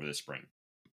over the spring.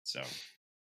 So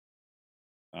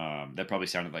that probably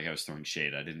sounded like I was throwing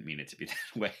shade. I didn't mean it to be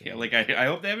that way. Yeah. Like I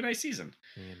hope they have a nice season.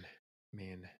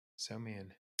 Man.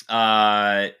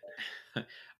 All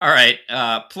right,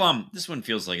 Plum. This one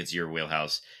feels like it's your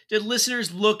wheelhouse. Did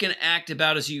listeners look and act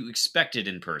about as you expected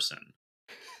in person?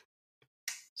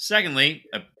 Secondly,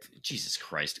 Jesus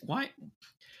Christ, why?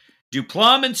 Do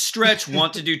Plum and Stretch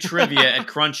want to do trivia at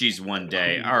Crunchies one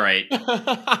day? All right.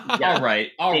 Yeah.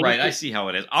 All right. I see how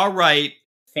it is. All right.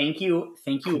 Thank you,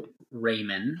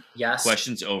 Raymond. Yes.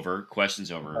 Questions over.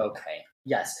 Okay.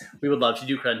 Yes. We would love to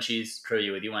do Crunchies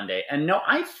trivia with you one day. And no,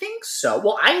 I think so.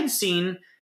 Well, I had seen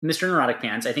Mr. Neurotic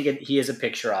Pants. I think he has a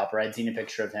picture up, or I'd seen a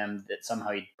picture of him that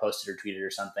somehow he posted or tweeted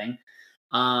or something.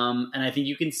 And I think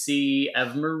you can see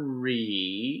Eve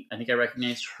Marie. I think I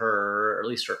recognized her, or at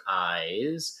least her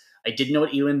eyes. I didn't know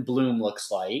what Elin Bloom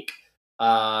looks like.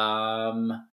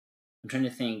 I'm trying to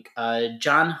think.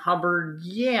 John Hubbard,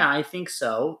 yeah, I think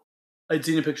so. I'd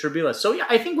seen a picture of Bila. So yeah,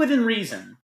 I think within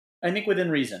reason. Yeah,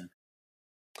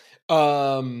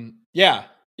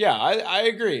 I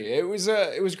agree. It was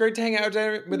great to hang out with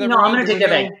everyone. No, I'm going to take that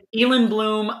back. Elin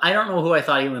Bloom, I don't know who I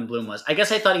thought Elin Bloom was. I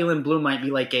guess I thought Elin Bloom might be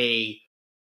like a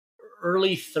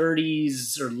early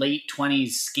 30s or late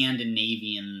 20s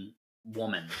Scandinavian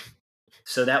woman.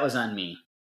 So that was on me.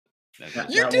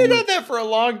 You did have that for a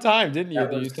long time, didn't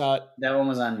you? You thought that one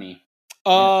was on me.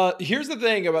 Here's the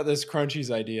thing about this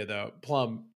Crunchies idea, though.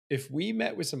 Plum, if we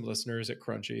met with some listeners at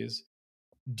Crunchies,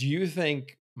 do you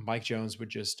think Mike Jones would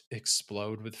just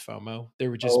explode with FOMO?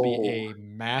 There would just be a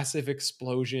massive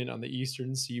explosion on the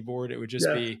Eastern Seaboard. It would just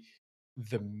be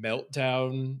the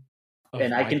meltdown.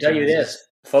 And I can tell you this,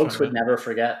 folks would never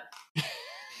forget.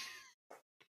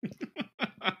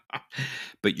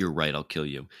 But you're right, I'll kill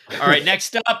you. All right,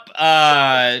 next up,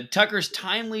 Tucker's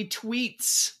timely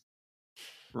tweets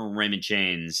from Raymond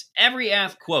Chains. Every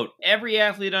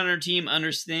athlete on our team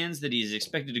understands that he is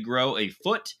expected to grow a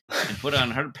foot and put on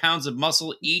 100 pounds of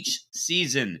muscle each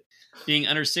season. Being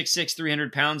under 6'6",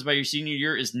 300 pounds by your senior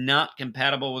year is not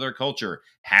compatible with our culture.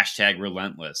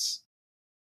 #relentless.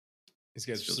 These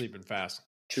guys are sleeping fast.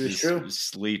 True.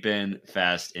 Sleeping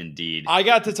fast indeed. I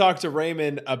got to talk to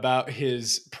Raymond about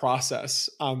his process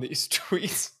on these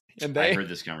tweets. And I heard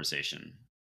this conversation.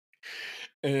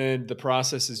 And the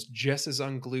process is just as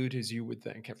unglued as you would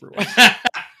think, everyone.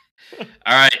 All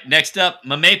right, next up,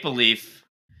 my Maple Leaf.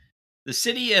 The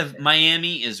city of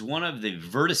Miami is one of the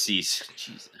vertices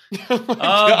Oh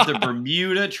of the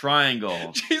Bermuda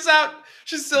Triangle. She's out.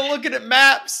 She's still looking at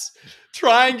maps,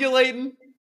 triangulating.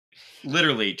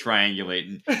 Literally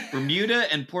triangulating.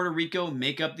 Bermuda and Puerto Rico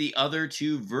make up the other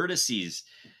two vertices.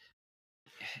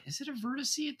 Is it a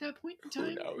vertice at that point in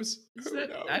time? Who knows?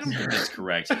 I don't think that's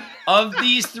correct. Of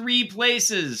these three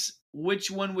places,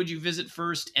 which one would you visit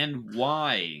first and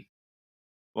why?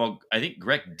 Well, I think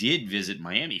Greg did visit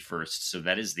Miami first, so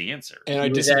that is the answer. And I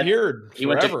disappeared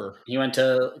forever. He went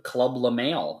to Club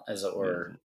LaMail, as it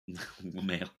were.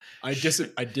 LaMail. I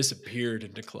disappeared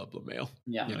into Club LaMail.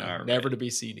 Yeah, right. Never to be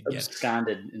seen again.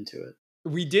 Absconded into it.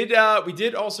 We did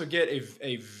also get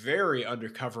a very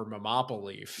undercover Mama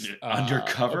Leaf.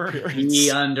 Undercover?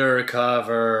 The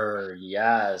undercover,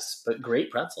 yes, but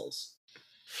great pretzels.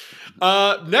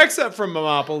 Next up from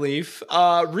Mama Leaf,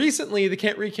 recently the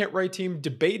Can't Read, Can't Write team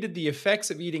debated the effects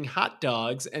of eating hot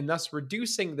dogs and thus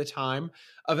reducing the time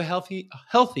of a healthy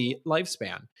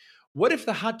lifespan. What if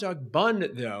the hot dog bun,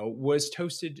 though, was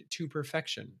toasted to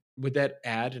perfection? Would that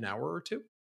add an hour or two?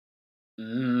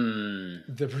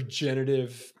 The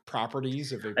regenerative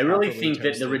properties of a I really think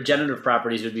that the regenerative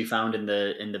properties would be found in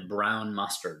the brown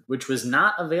mustard, which was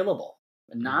not available.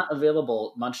 Not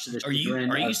available, much to the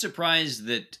chagrin. Are you surprised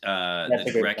that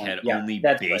Greg had only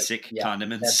basic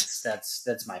condiments?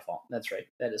 That's my fault. That's right.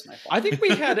 That is my fault. I think we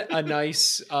had a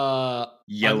nice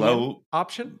yellow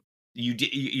option. You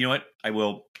did. You know what? I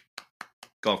will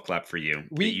golf clap for you.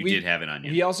 You did have an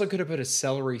onion. We also could have put a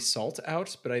celery salt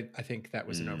out, but I think that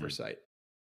was an oversight.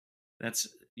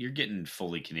 You're getting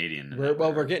fully Canadian.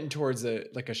 We're getting towards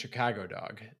a Chicago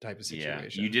dog type of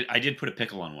situation. Yeah, you did. I did put a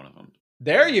pickle on one of them.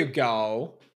 There you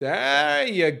go.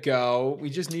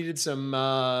 We just needed some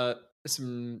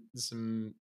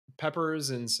peppers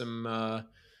and some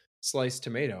sliced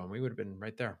tomato, and we would have been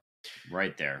right there.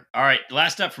 Right there. All right.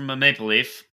 Last up from a Maple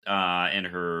Leaf and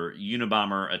her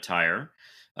Unabomber attire.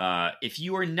 If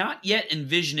you are not yet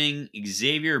envisioning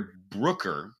Xavier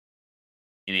Brooker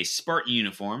in a Spartan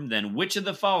uniform, then which of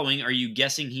the following are you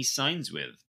guessing he signs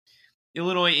with?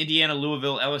 Illinois, Indiana,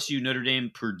 Louisville, LSU, Notre Dame,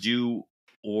 Purdue,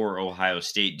 or Ohio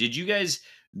State. Did you guys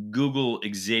Google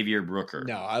Xavier Brooker?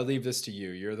 No, I'll leave this to you.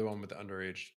 You're the one with the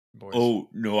underage boys. Oh,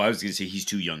 no, I was going to say he's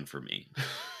too young for me.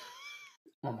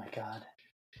 Oh, my God.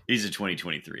 He's a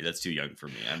 2023. That's too young for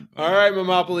me. All right,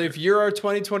 Momopoly, if you're our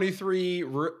 2023,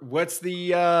 what's the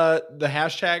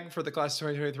hashtag for the class of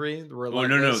 2023? Oh,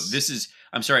 no.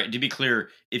 I'm sorry. To be clear,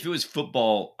 if it was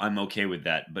football, I'm okay with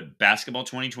that. But basketball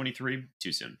 2023,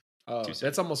 too soon. Oh,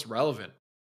 that's almost relevant.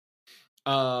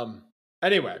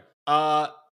 Anyway,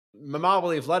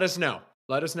 Momopoly, let us know.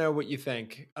 Let us know what you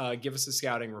think. Give us a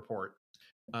scouting report.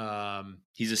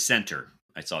 He's a center.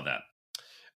 I saw that.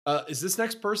 Is this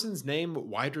next person's name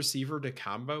wide receiver to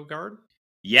combo guard?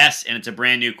 Yes, and it's a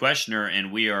brand new questioner,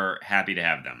 and we are happy to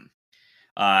have them.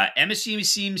 MSU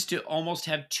seems to almost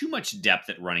have too much depth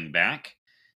at running back.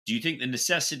 Do you think the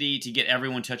necessity to get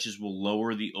everyone touches will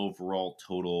lower the overall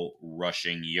total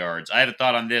rushing yards? I had a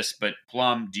thought on this, but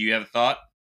Plum, do you have a thought?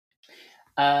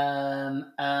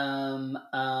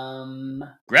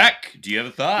 Greg, do you have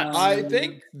a thought? I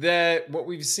think that what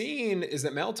we've seen is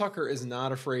that Mel Tucker is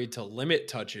not afraid to limit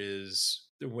touches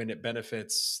when it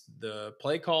benefits the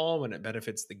play call, when it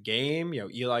benefits the game.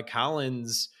 Eli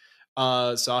Collins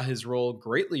saw his role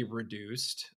greatly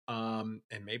reduced, and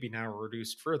maybe now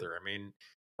reduced further. I mean,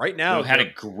 right now had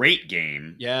a great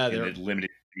game. Yeah, the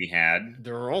limited he had.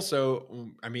 There are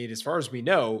also, as far as we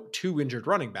know, 2 injured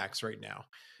running backs right now.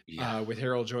 Yeah. With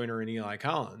Harold Joyner and Eli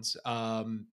Collins.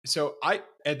 So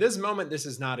at this moment, this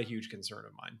is not a huge concern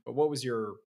of mine. But what was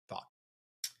your thought?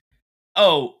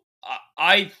 Oh,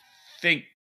 I think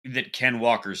that Ken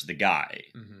Walker's the guy.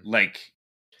 Mm-hmm. Like,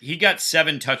 he got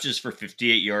 7 touches for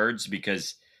 58 yards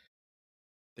because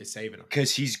they saving him.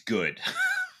 Because he's good.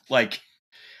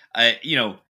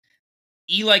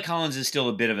 Eli Collins is still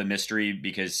a bit of a mystery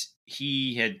because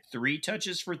he had 3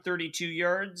 touches for 32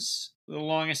 yards.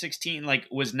 Along a 16,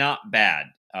 was not bad.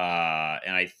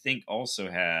 And I think also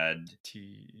had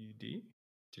TD. Did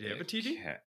he have a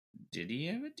TD? Did he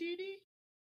have a TD?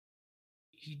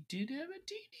 He did have a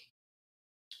TD.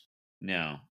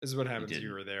 No, this is what happens if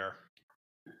you were there.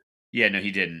 Yeah, no,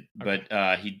 he didn't. Okay.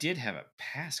 But he did have a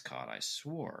pass caught. I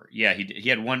swore. Yeah, he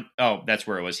had one. Oh, that's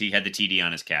where it was. He had the TD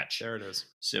on his catch. There it is.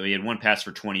 So he had 1 pass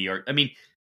for 20 yards. I mean,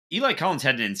 Eli Collins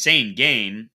had an insane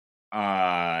game.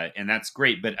 And that's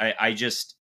great, but I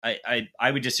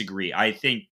would disagree. I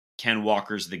think Ken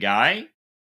Walker's the guy.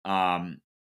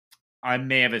 I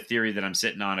may have a theory that I'm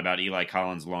sitting on about Eli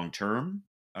Collins long term,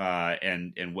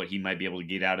 and what he might be able to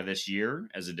get out of this year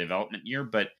as a development year.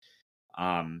 But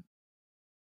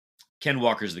Ken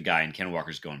Walker's the guy, and Ken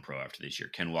Walker's going pro after this year.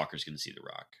 Ken Walker's going to see The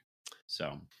Rock.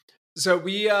 So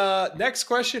we next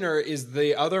questioner is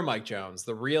the other Mike Jones,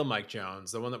 the real Mike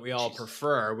Jones, the one that we all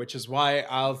prefer, which is why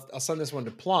I'll send this one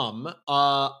to Plum.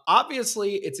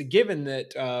 Obviously, it's a given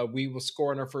that we will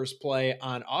score on our first play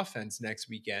on offense next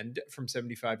weekend from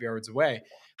 75 yards away.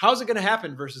 How's it going to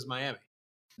happen versus Miami?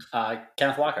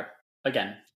 Kenneth Walker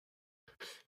again.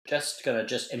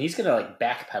 And he's gonna like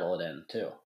backpedal it in too.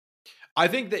 I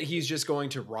think that he's just going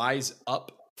to rise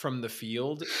up from the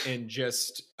field and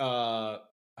just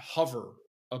hover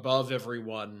above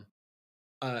everyone,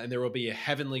 and there will be a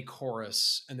heavenly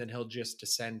chorus, and then he'll just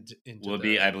descend into. Will it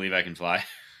be "I Believe I Can Fly"?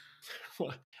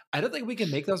 I don't think we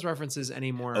can make those references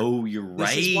anymore. Oh, you're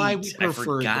right. This is why we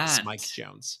prefer this Mike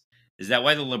Jones. Is that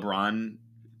why the LeBron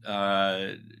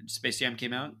Space Jam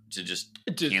came out to just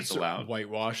cancel out,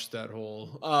 whitewash that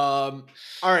whole? All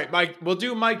right, Mike. We'll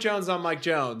do Mike Jones on Mike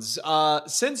Jones.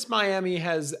 Since Miami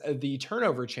has the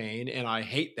turnover chain, and I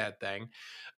hate that thing.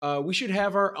 We should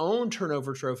have our own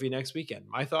turnover trophy next weekend.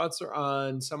 My thoughts are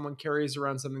on someone carries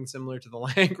around something similar to the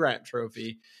Land-Grant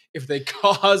trophy if they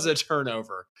cause a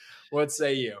turnover. What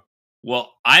say you?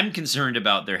 Well, I'm concerned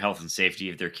about their health and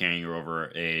safety if they're carrying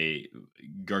over a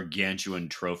gargantuan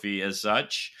trophy as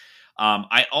such.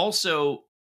 I also,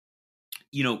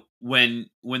 when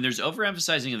there's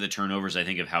overemphasizing of the turnovers, I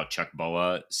think of how Chuck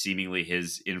Boa, seemingly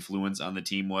his influence on the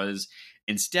team was,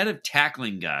 instead of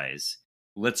tackling guys,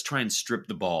 let's try and strip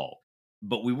the ball.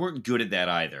 But we weren't good at that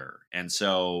either. And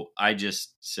so I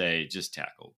just say, just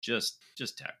tackle. Just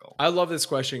tackle. I love this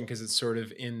question because it's sort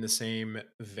of in the same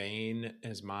vein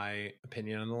as my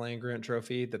opinion on the Land-Grant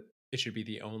trophy, that it should be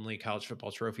the only college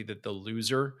football trophy that the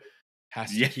loser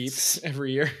has to keep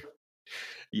every year.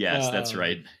 Yes, that's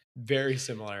right. Very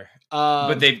similar.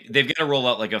 But they've got to roll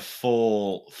out like a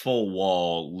full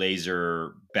wall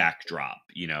laser backdrop,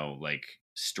 like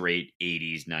straight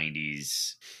 80s,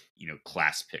 90s,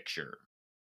 class picture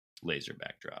laser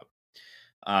backdrop.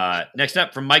 Next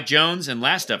up from Mike Jones, and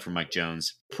last up from Mike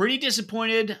Jones. Pretty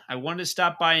disappointed. I wanted to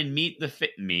stop by and meet the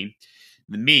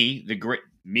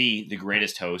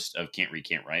greatest host of Can't Read,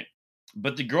 Can't Write.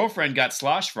 But the girlfriend got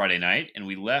sloshed Friday night, and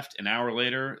we left an hour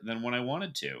later than when I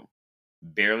wanted to.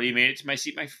 Barely made it to my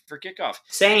seat for kickoff.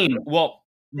 Same. Well,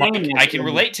 Mike, I can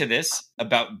relate to this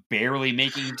about barely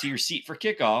making it to your seat for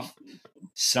kickoff.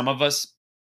 Some of us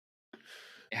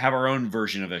have our own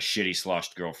version of a shitty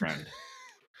sloshed girlfriend.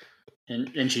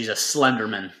 And she's a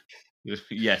Slenderman.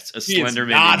 Yes, a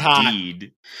Slenderman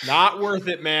indeed. Not worth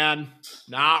it, man.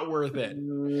 Not worth it.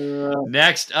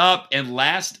 Next up and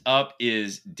last up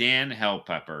is Dan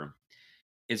Hellpepper.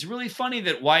 It's really funny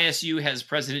that YSU has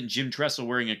President Jim Tressel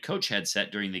wearing a coach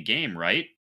headset during the game, right?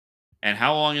 And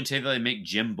how long until they make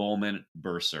Jim Bowman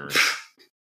bursar?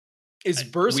 Is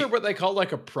bursar what they call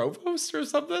like a provost or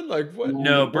something? Like what?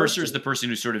 No, bursar is the person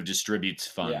who sort of distributes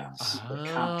funds. Yeah.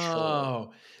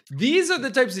 Oh, these are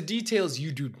the types of details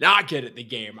you do not get at the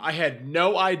game. I had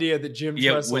no idea that Jim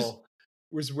Tressel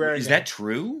was wearing. Is that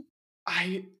true?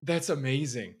 That's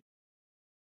amazing.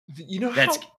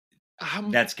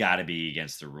 That's got to be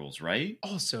against the rules, right?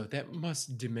 Also, that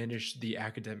must diminish the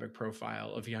academic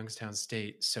profile of Youngstown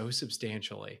State so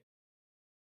substantially.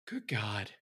 Good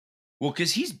God. Well,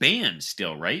 because he's banned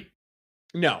still, right?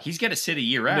 No. He's got to sit a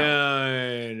year out.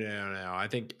 No. I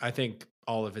think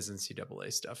all of his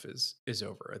NCAA stuff is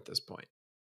over at this point.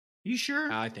 You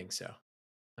sure? I think so.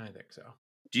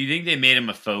 Do you think they made him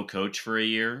a faux coach for a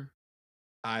year?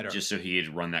 I don't. Just so he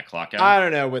had run that clock out? I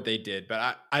don't know what they did,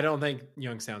 but I don't think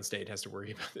Youngstown State has to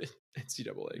worry about the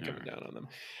NCAA coming down on them.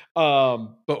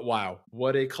 But wow,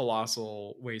 what a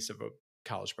colossal waste of a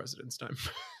college president's time.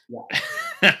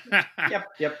 Yeah.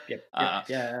 Yep.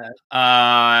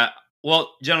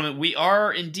 Well, gentlemen, we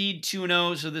are indeed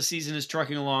 2-0, so the season is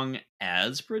trucking along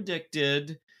as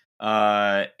predicted.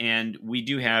 And we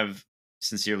do have,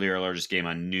 sincerely, our largest game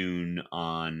on noon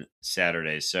on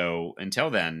Saturday. So until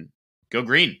then, go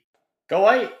green. Go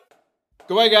white.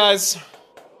 Go white, guys.